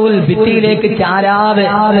അള്ളാഹുവിന്റെ റസൂൽ ഭിത്തിയിലേക്ക് ചാരാതെ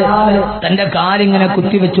തന്റെ കാലിങ്ങനെ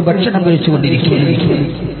കുത്തിവെച്ച് ഭക്ഷണം കഴിച്ചുകൊണ്ടിരിക്കുകയായിരിക്കും.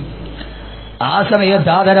 ആ സമയത്ത്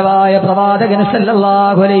ആദരവായ പ്രവാചകൻ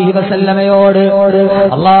സല്ലല്ലാഹു അലൈഹി വസല്ലമയോട്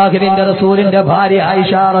അള്ളാഹുവിന്റെ റസൂലിന്റെ ഭാര്യ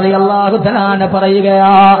ആയിഷ റളിയല്ലാഹു തആല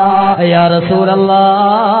പറയുകയാ, യാ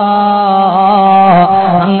റസൂലല്ലാഹ്,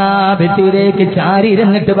 അങ്ങാ ഭിത്തിയിലേക്ക്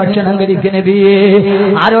ചാരിയിരുന്നിട്ട് ഭക്ഷണം കഴിക്കുന്ന നബിയേ.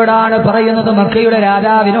 ആരോടാണ് പറയുന്നത്? മക്കയുടെ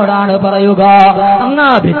രാജാവിനോടാണ് പറയുക. അങ്ങാ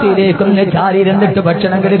ഭിത്തിയിലേക്കൊന്ന് ചാരിയിരുന്നിട്ട്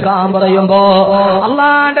ഭക്ഷണം കഴിക്കാൻ പറയുമ്പോ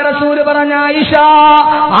അള്ളാന്റെ റസൂല് പറഞ്ഞ, ആയിഷ,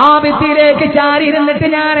 ആ ഭിത്തിയിലേക്ക് ചാരിയിരുന്നിട്ട്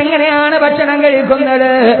ഞാൻ എങ്ങനെയാണ് ഭക്ഷണം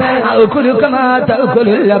കഴിക്കുന്നത്?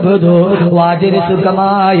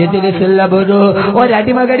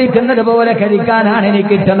 ഒരടിമ കഴിക്കുന്നത് പോലെ കഴിക്കാനാണ്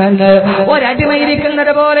എനിക്കിഷ്ടമെന്ന്. ഒരടിമ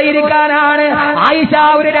ഇരിക്കുന്നത് പോലെ ഇരിക്കാനാണ്. ആയിഷ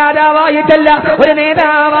ഒരു രാജാവായിട്ടല്ല, ഒരു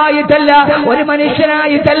നേതാവായിട്ടല്ല, ഒരു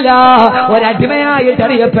മനുഷ്യനായിട്ടല്ല, ഒരടിമയായിട്ട്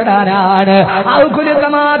അറിയപ്പെടാനാണ്.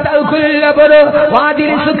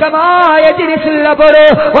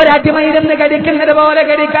 ഒരടിമ ഇരുന്ന് കഴിക്കുന്നത് പോലെ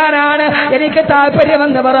കഴിക്കാനാണ് എനിക്ക്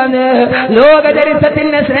താല്പര്യമെന്ന് പറഞ്ഞ് ലോക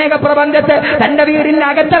ചരിത്രത്തിന്റെ സ്നേഹപ്രബന്ധത്തെ തന്റെ വീടിന്റെ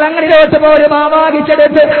അകത്തളങ്ങളിലോട്ട് പോലും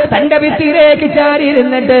ആവാഹിച്ചെടുത്ത് തന്റെ ഭിത്തിയിലേക്ക്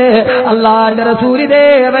ചാരിയിരുന്നിട്ട് അള്ളാന്റെ റസൂലിതേ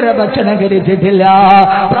അവരെ ഭക്ഷണം കഴിച്ചിട്ടില്ല.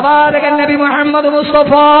 പ്രവാചകൻ നബി മുഹമ്മദ്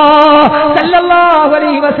മുസ്തഫ സല്ലല്ലാഹു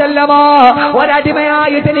അലൈഹി വസല്ലമ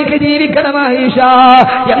ഒരടിമയായിട്ട് എനിക്ക് ജീവിക്കണം ആയിഷ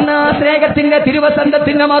എന്നാ സ്നേഹത്തിന്റെ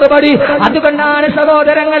തിരുവസന്തത്തിന്റെ മറുപടി. അതുകൊണ്ടാണ്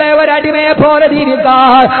സഹോദരങ്ങളെ ഒരടിമയെ പോലെ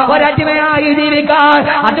ജീവിക്കാൻ, ഒരടിമയായി ജീവിക്കാൻ.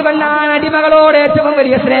 അതുകൊണ്ടാണ് അടിമകളോട് ഏറ്റവും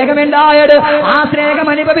വലിയ സ്നേഹമുണ്ടായത്. ആ സ്നേഹം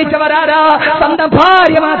അനുഭവിച്ചവരാരാ? സ്വന്തം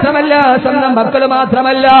ഭാര്യ മാത്രമല്ല, സ്വന്തം മക്കൾ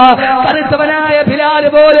മാത്രമല്ല, കറുത്തവനായ ബിലാൽ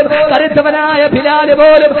പോലും, കറുത്തവനായ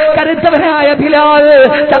ബിലാൽ,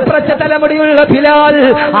 ചപ്രച്ച തലമുടിയുള്ള ബിലാൽ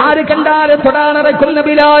ബിലാൽ, ആര് കണ്ടാലും തൊടാനിറക്കുന്ന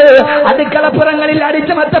ബിലാൽ, അടുക്കളപ്പുറങ്ങളിൽ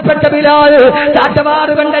അടിച്ചമർത്തപ്പെട്ട ബിലാൽ,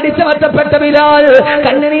 ചാട്ടവാറ് കൊണ്ട് അടിച്ചമർത്തപ്പെട്ട ബിലാൽ,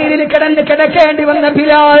 കണ്ണുനീരിൽ കിടന്ന് കിടക്കേണ്ടി വന്ന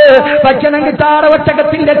ബിലാൽ, ഭക്ഷണം കിട്ടാതെ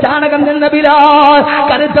ഒട്ടകത്തിന്റെ ചാണകം നിന്ന ബിലാൽ,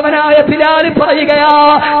 കറുത്തവനായ ബിലാൽ പറയുകയാ,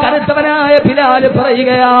 കറുത്തവനായ ബിലാൽ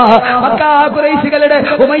പറയുകയാ, മക്കാ ഖുറൈശികളുടെ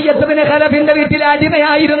ഉമയ്യത്ത് ബിൻ ഖലഫിന്റെ വീട്ടിൽ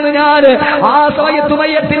അടിമയായിരുന്നു ഞാൻ. ആ സമയത്ത്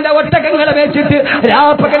ഉമയ്യത്തിന്റെ ഒട്ടകങ്ങളെ വെച്ചിട്ട്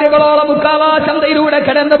രാപ്പകലുകളോളം മുക്കാവാ ചന്തയിലൂടെ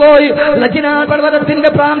കടന്നുപോയി. ലജ്നാ പർവ്വതത്തിന്റെ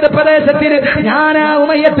പ്രാന്തപ്രദേശത്തിൽ ഞാൻ ആ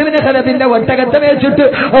ഉമയ്യത്ത് ബിൻ ഖലഫിന്റെ ഒട്ടകത്തെ വെച്ചിട്ട്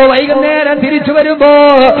വൈകുന്നേരം തിരിച്ചു വരുമ്പോ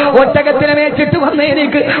ഒട്ടകത്തിനെ വെച്ചിട്ട് വന്ന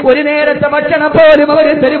എനിക്ക് ഒരു നേരത്തെ ഭക്ഷണം പോലും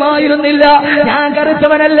അവര് തരുമായിരുന്നില്ല. ഞാൻ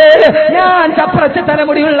കറുത്തവനല്ലേ, ഞാൻ ചപ്രച്ച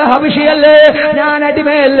തലമുടിയുള്ള ഹബിഷിയല്ലേ, ഞാൻ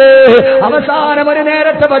അടിമയല്ലേ. അവസാനം ഒരു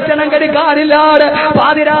നേരത്തെ ഭക്ഷണം കഴിക്കാനില്ലാതെ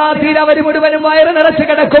പാതിരാത്രിയിൽ അവര് മുഴുവനും വയറ് നിറച്ച്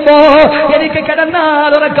കിടക്കുമ്പോ എനിക്ക്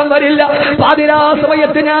കിടന്നാൽ ഉറക്കം വരില്ല. പാതിരാ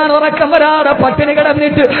സമയത്ത് ഞാൻ ഉറക്കം വരാതെ പട്ടിണി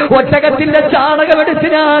കിടന്നിട്ട് ഒട്ടകത്തിന്റെ ചാണകമെടുത്ത്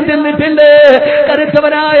ഞാൻ തിന്നിട്ടുണ്ട്.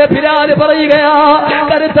 കറുത്തവനായ ബിലാൽ പറയുകയാ,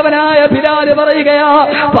 കറുത്തവനായ ബിലാൽ പറയുകയാ,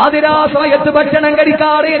 പാതിരാ സമയത്ത് ഭക്ഷണം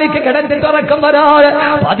കഴിക്കാതെ എനിക്ക് കിടന്നിട്ട് ഉറക്കം വരാതെ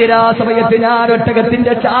പാതിരാ സമയത്ത് ഞാൻ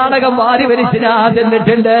ഒട്ടകത്തിന്റെ ചാണകം വാരി വലിച്ച് ഞാൻ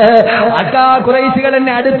തിന്നിട്ടുണ്ട്. അക്കാ ഖുറൈശികൾ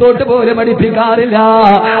എന്നെ അടുത്തോട്ട് പോലും അടുപ്പിക്കാറില്ല.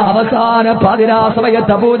 അവസാനം പാതിരാ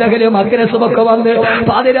സമയത്ത് അബൂജഹലും അക്രസുമൊക്കെ വന്ന്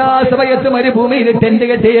പാതിരാ സമയത്ത് മരുഭൂമിയിൽ ടെന്റ്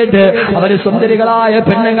കെട്ടിയിട്ട് അവര് സുന്ദരികളായ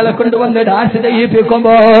പെണ്ണുങ്ങളെ കൊണ്ടുവന്ന് ഡാൻസ്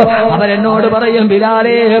ചെയ്യിപ്പിക്കുമ്പോ അവരെന്നോട് പറയും,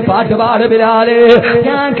 ബിലാലേ പാട്ടുപാട് ബിലാലേ,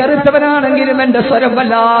 ഞാൻ കറുത്തവനാണെങ്കിലും എന്റെ സ്വരം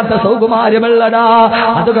വല്ലാത്ത സൗകുമാര്യമുള്ളടാ.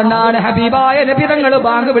 അതുകൊണ്ടാണ് ഹബീബായ നബി തങ്ങൾ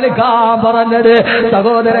ബാങ്ക് വിളിക്കാൻ പറഞ്ഞത്.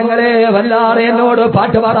 സഹോദരങ്ങളെ, വല്ലാതെ എന്നോട്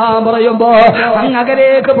പാട്ട് പാടാൻ പറയുമ്പോ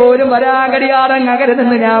അങ്ങകലേക്ക് പോലും വരാൻ കഴിയാതെ അങ്ങകരെ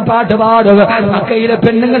നിന്ന് ഞാൻ പാട്ട് പാടും. മക്കയിലെ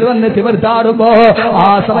പെണ്ണുങ്ങൾ വന്ന് തിമിർത്താടുമ്പോ ആ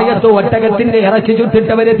സമയത്ത് ഒട്ടകത്തിന്റെ ഇറച്ചി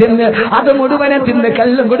ചുട്ടിട്ടവര് തിന്ന് അത് മുഴുവനെ തിന്ന്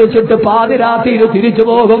കല്ലും കുടിച്ചിട്ട് പാതിരാത്രിയിൽ തിരിച്ചു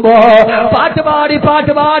പോകുമ്പോ പാട്ടുപാടി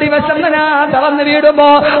പാട്ടുപാടി വിശന്നനാ തളർന്നു വീടുമ്പോ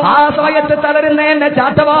ആ സമയത്ത് തളരുന്ന എന്നെ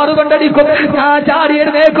ചാട്ടവാറ് കൊണ്ടടിക്കും. ഞാൻ ചാടി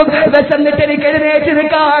എഴുന്നേക്കും. വിശന്നിട്ട് എനിക്ക് എഴുന്നേറ്റ്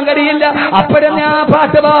നിൽക്കാൻ കഴിയില്ല. അപ്പോഴും ഞാൻ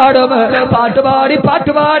പാട്ടുപാടും. പാട്ടുപാടി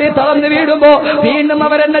പാട്ടുപാടി തളർന്നു വീടുമ്പോ വീണ്ടും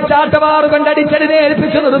അവരെന്നെ ചാട്ടവാറ്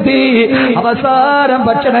കൊണ്ടടിച്ചെഴുന്നേൽപ്പിച്ചു നിർത്തി. അവസാനം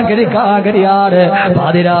ഭക്ഷണം കഴിക്കാൻ കഴിയാതെ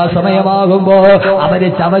പാതിരാ സമയമാകുമ്പോ അവര്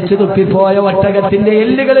ചവച്ചു തുപ്പിപ്പോയ ഒട്ടകത്തിന്റെ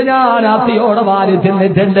എല്ലുകൾ ഞാൻ ആത്തിയോടെ വാരി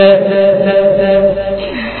തിന്നിട്ടുണ്ട്.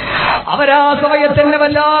 അവരാ സമയത്തന്നെ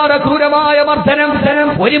വല്ലാതെ ക്രൂരമായ മർദ്ദനം,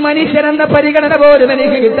 ഒരു മനുഷ്യനെന്ന പരിഗണന പോലും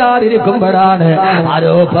എനിക്ക് കിട്ടാതിരിക്കുമ്പോഴാണ്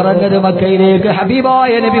ആരോ പറഞ്ഞത് മക്കയിലേക്ക്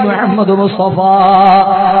ഹബീബായ നബി മുഹമ്മദ് മുസ്തഫ,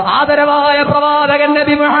 ആദരവായ പ്രവാചകൻ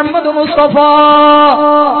നബി മുഹമ്മദ് മുസ്തഫ,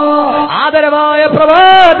 ആദരവായ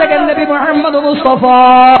പ്രവാചകൻ നബി മുഹമ്മദ് മുസ്തഫ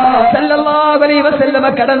സല്ലല്ലാഹു അലൈഹി വസല്ലം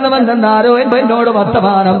കടന്നു വന്നാരോ എന്നോട്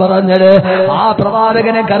വർത്തമാനം പറഞ്ഞത്. ആ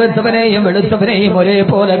പ്രവാചകനെ കറുത്തവനെയും വെളുത്തവനെയും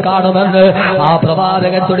ഒരേപോലെ കാണുമെന്ന്, ആ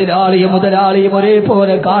പ്രവാചകൻ തൊഴിലാളിയും മുതലാളിയും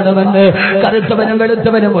ഒരേപോലെ കാണുമെന്ന്, കറുത്തവനും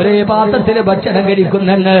വെളുത്തവനും ഒരേ പാത്രത്തിൽ ഭക്ഷണം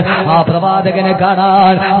കഴിക്കുന്നെന്ന്. ആ പ്രവാചകനെ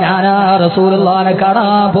കാണാൻ ഞാൻ ആ റസൂലുള്ളാഹിനെ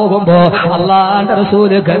കാണാൻ പോകുമ്പോ അല്ലാഹുവിന്റെ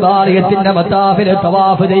റസൂൽ കഅബാലയത്തിന്റെ മത്താഫിലെ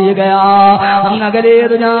തവാഫ് ചെയ്യുകയാ.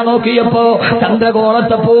 അങ്ങകലേത് ഞാൻ നോക്കിയപ്പോ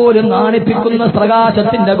ചന്ദ്രഗോളത്തെ പോലും നാണിപ്പിക്കുന്ന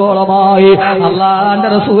പ്രകാശത്തിന്റെ ഗോളമായി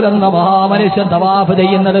അല്ലാഹുവിന്റെ റസൂൽ എന്ന മഹാമനുഷ്യൻ തവാഫ്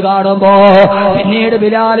ചെയ്യുന്നത് കാണുമ്പോ പിന്നീട്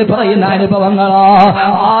ബിലാൽ പറയുന്ന അനുഭവങ്ങളാ.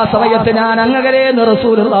 ആ സമയത്ത് ഞാൻ അങ്ങകലേന്ന്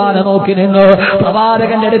റസൂലുള്ളാഹിനെ നോക്കി നിന്നു.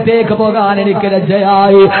 പ്രവാചകന്റെ അടുത്തേക്ക് പോകാൻ എനിക്ക്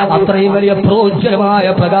ലജ്ജയായി. അത്രയും വലിയ പ്രോജ്വലമായ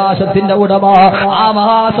പ്രകാശത്തിന്റെ ഉടമ ആ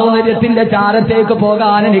മഹാസൗന്ദര്യത്തിന്റെ ചാരത്തേക്ക്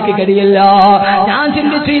പോകാൻ എനിക്ക് കഴിയില്ല. ഞാൻ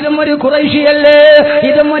ചിന്തിച്ചു, ഇതും ഒരു ഖുറൈശിയല്ലേ,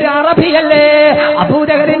 ഇതും ഒരു അറബിയല്ലേ,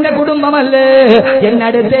 അബൂജഹലിന്റെ കുടുംബമല്ലേ,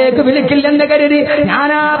 എന്നടുത്തേക്ക് വിളിക്കില്ലെന്ന് കരുതി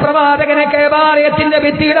ഞാൻ ആ പ്രവാചകനെ കഅബാലയത്തിന്റെ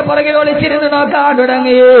ഭിത്തിയുടെ പുറകിൽ ഒളിച്ചിരുന്ന് നോക്കാൻ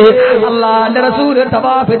തുടങ്ങി. അല്ലാഹുവിന്റെ റസൂൽ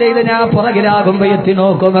തവാഫ് ചെയ്ത് ഞാൻ പുറകിലാകുമ്പോ എത്തി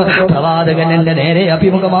നോക്കും. പ്രവാചകൻ എന്റെ നേരെ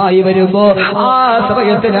അഭിമുഖമായി വരുമ്പോ ആ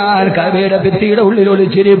സമയത്ത് ഞാൻ കഅബയുടെ ഭിത്തിയുടെ ഉള്ളിൽ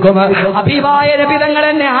ഒളിച്ചിരിക്കും. ഹബീബായ നബി തങ്ങൾ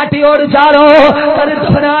എന്നെ ആട്ടിയോടിച്ചാലോ,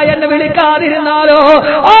 കറുത്തവനായ എന്നെ വിളിക്കാതിരുന്നാലോ,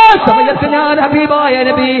 ആ സമയത്ത് ഞാൻ ഹബീബായ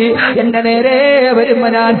നബി എന്റെ നേരെ വരുമ്പോ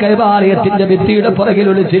ഞാൻ കഅബാലയത്തിന്റെ ഭിത്തിയുടെ പുറകിൽ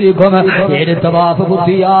ഒളിച്ചിരിക്കും. ഏഴ് തവാഫ്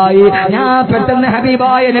പൂർത്തിയായി ഞാൻ പെട്ടെന്ന്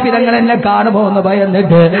ഹബീബായ നബി തങ്ങൾ എന്നെ കാണുമോ എന്ന്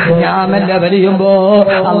ഭയന്നിട്ട് ഞാൻ എന്നെ വലിയുമ്പോ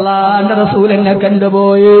അല്ലാഹുവിന്റെ റസൂൽ എന്നെ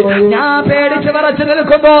കണ്ടുപോയി. ഞാൻ പേടിച്ച് വിറച്ചു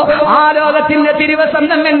നിൽക്കുമ്പോ ആ ലോകത്തിന്റെ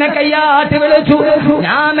തിരുവസന്തം എന്നെ കയ്യാട്ടി വിളിച്ചു.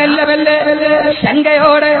 ഞാൻ മെല്ലെ മെല്ലെ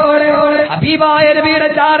ശങ്കയോടെ ഹബീബായ നബിയുടെ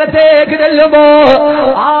ചാരത്തേക്ക് ചെല്ലുമ്പോ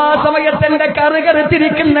ആ സമയത്ത് എന്റെ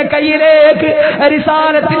കറുകറുത്തിരിക്കുന്ന കയ്യിലേക്ക്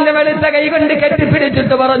റിസാലത്തിന്റെ വെളുത്ത കൈ കൊണ്ട്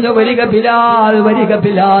കെട്ടിപ്പിടിച്ചിട്ട് പറഞ്ഞു, വരിക ബിലാൽ, വരിക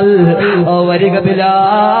ബിലാൽ, ഓ വരിക ബിലാൽ.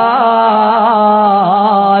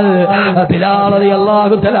 ബിലാൽ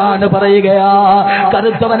റളിയല്ലാഹു തആല പറയുകയാ,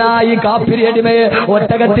 കറുത്തവനായി കാഫിരി അടിമയെ,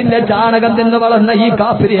 ഒട്ടകത്തിന്റെ ചാണകം നിന്ന് വളർന്ന ഈ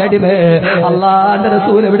കാഫിരി അടിമയെ അല്ലാഹുവിന്റെ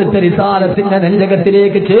റസൂൽ ഇവിടുത്തെ റിസാലത്തിന്റെ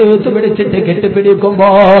നെഞ്ചകത്തിലേക്ക് ചേർത്ത് പിടിച്ചിട്ട് കെട്ടിപ്പിടിക്കുമ്പോ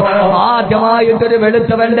ആദ്യമായിട്ടൊരു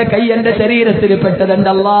വെളുത്തവന്റെ കൈ എന്റെ ശരീരത്തിൽ പെട്ടത് എന്റെ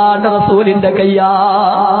അല്ലാഹുവിന്റെ റസൂലിന്റെ കയ്യാ.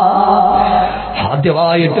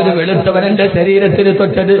 ആദ്യമായിട്ടൊരു വെളുത്തവൻ എന്റെ ശരീരത്തിൽ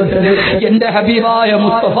തൊട്ടത് എന്റെ ഹബീബായ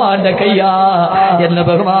മുസ്തഫാന്റെ കയ്യാ എന്ന്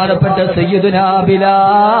ബഹുമാനപ്പെട്ട സയ്യിദുനാ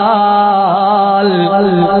ബിലാൽ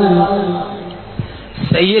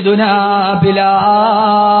سيدنا بلال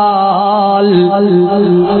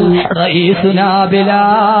رئيسنا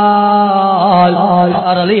بلال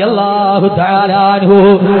رضي الله تعالى عنه.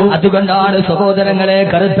 അതുകൊണ്ടാണ് സഹോദരങ്ങളെ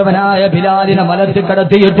കറുത്തവനായ ബിലാലിനെ മലത്ത്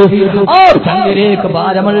കടത്തിയിട്ട് ചങ്കിലേക്ക്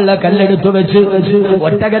ഭാരമുള്ള കല്ലെടുത്തു വെച്ച്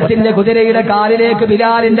ഒട്ടകത്തിന്റെ കുതിരയുടെ കാലിലേക്ക്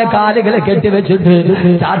ബിലാലിന്റെ കാലുകളെ കെട്ടിവെച്ചിട്ട്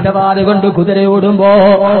ചാട്ടവാറ് കൊണ്ട് കുതിര ഓടുമ്പോ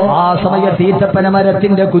ആ സമയത്ത് ഈത്തപ്പന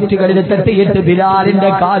മരത്തിന്റെ കുറ്റികളിൽ തട്ടിയിട്ട് ബിലാലിന്റെ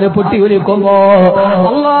കാല് പൊട്ടി ഉരുക്കുമ്പോ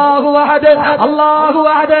അല്ലാഹു അഹദ് അല്ലാഹു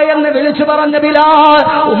അഹദ് എന്ന് വിളിച്ചു പറഞ്ഞ ബിലാൽ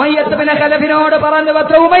ഉമയ്യത്ത് ബിൻ ഖലഫിനോട് പറഞ്ഞു,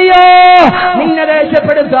 പത്ര ഉമയ്യ, നിന്നെ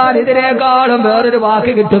രക്ഷപ്പെടുത്താൻ ഇതിനേക്കാളും വേറൊരു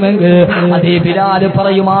വാക്ക് കിട്ടുമെങ്കിൽ അതേ ബിലാൽ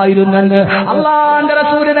പറയുമായിരുന്നെന്ന് അല്ലാഹുവിന്റെ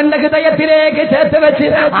റസൂൽ തന്റെ ഹൃദയത്തിലേക്ക് ചേർത്ത് വെച്ച്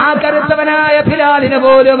ആ കറുത്തവനായ ബിലാലിന്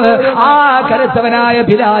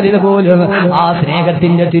പോലും ആ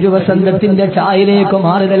സ്നേഹത്തിന്റെ തിരുവസന്തത്തിന്റെ ചായയിലേക്ക്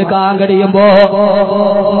മാറി നിൽക്കാൻ കഴിയുമ്പോ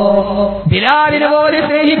ബിലാലിന് പോലും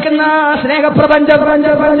സ്നേഹിക്കുന്ന സ്നേഹപ്രപഞ്ചം,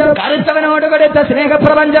 കറുത്തവനോട് കൊടുത്ത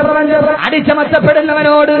സ്നേഹപ്രപഞ്ചം,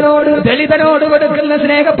 അടിച്ചമർത്തപ്പെടുന്നവനോട് ദളിതനോട് കൊടുക്കുന്ന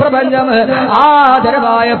സ്നേഹപ്രപഞ്ചം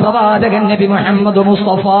ആദരവായ പ്രവാചകൻ നബി മുഹമ്മദ്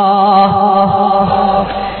മുസ്തഫ,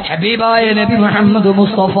 ഹബീബായ നബി മുഹമ്മദ്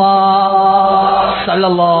മുസ്തഫ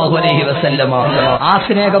സല്ലല്ലാഹു അലൈഹി വസല്ലമ. ആ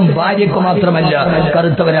സ്നേഹം ഭാര്യയ്ക്ക് മാത്രമല്ല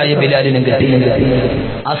കറുത്തവനായ ബിലാലിനും കിട്ടി.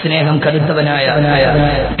 ആ സ്നേഹം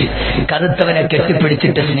കറുത്തവനെ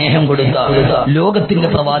കെട്ടിപ്പിടിച്ചിട്ട് സ്നേഹം കൊടുത്ത ലോകത്തിന്റെ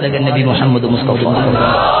പ്രവാചകൻ നബി മുഹമ്മദ് മുസ്തഫ.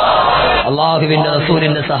 അള്ളാഹുവിന്റെ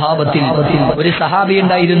റസൂലിന്റെ സഹാബത്തിൽ ഒരു സഹാബി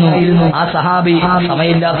ഉണ്ടായിരുന്നു. ആ സഹാബി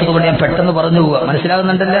സമയമില്ലാത്തത് കൊണ്ട് ഞാൻ പെട്ടെന്ന് പറഞ്ഞു പോവുക.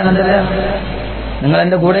 മനസ്സിലാകുന്നുണ്ടല്ലേ? നിങ്ങൾ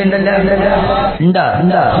എന്റെ കൂടെ ഉണ്ടല്ലോ? ഉണ്ടാ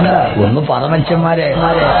ഒന്ന് പറ മനുഷ്യന്മാരെ.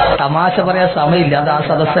 തമാശ പറയാൻ സമയമില്ല. അത് ആ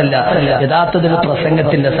സദസ്സല്ല. യഥാർത്ഥത്തിൽ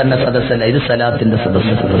പ്രസംഗത്തിന്റെ തന്നെ സദസ്സല്ല. ഇത് സലാത്തിന്റെ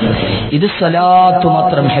സദസ്സ്. ഇത് സലാത്ത്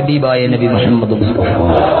മാത്രം. ഹബീബായ നബി മുഹമ്മദ് മുസ്തഫ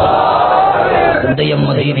ഹൃദയം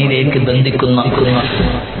മദീനയിലേക്ക് ബന്ധിക്കുന്ന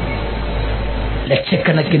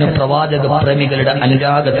ലക്ഷക്കണക്കിന് പ്രവാചക പ്രേമികളുടെ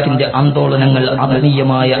അനുരാഗത്തിന്റെ ആന്തോളനങ്ങൾ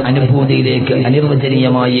ആത്മീയമായ അനുഭൂതിയിലേക്ക്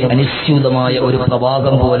അനിർവചനീയമായി അനുസ്യൂതമായ ഒരു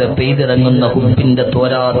പ്രവാഹം പോലെ പെയ്തിറങ്ങുന്ന ഹുബിന്റെ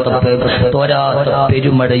തോരാത്ത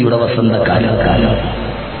പെരുമഴയുടെ വസന്തകാലം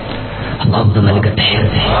അല്ലാഹു നൽകട്ടെ.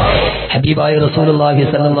 ഹബീബായ റസൂലുള്ളാഹി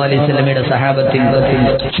സ്വല്ലല്ലാഹു അലൈഹി വസല്ലമയുടെ സഹാബത്തിൽ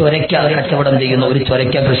ചൊരക്ക കച്ചവടം ചെയ്യുന്ന ഒരു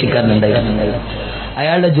ചൊരക്ക കൃഷിക്കാരനുണ്ടായിരുന്നു.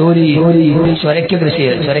 അയാളുടെ ജോലി ചൊരക്ക കൃഷി.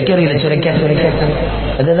 ചൊരക്കറിയില്ല? ചൊരക്ക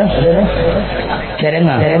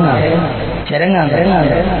ചെരങ്ങ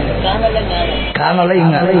കാന്നുള്ള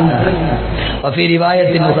ഇങ്ങ. വഫീ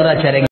റിവായത്തിൻ ഉഖറ ചെരങ്ങ.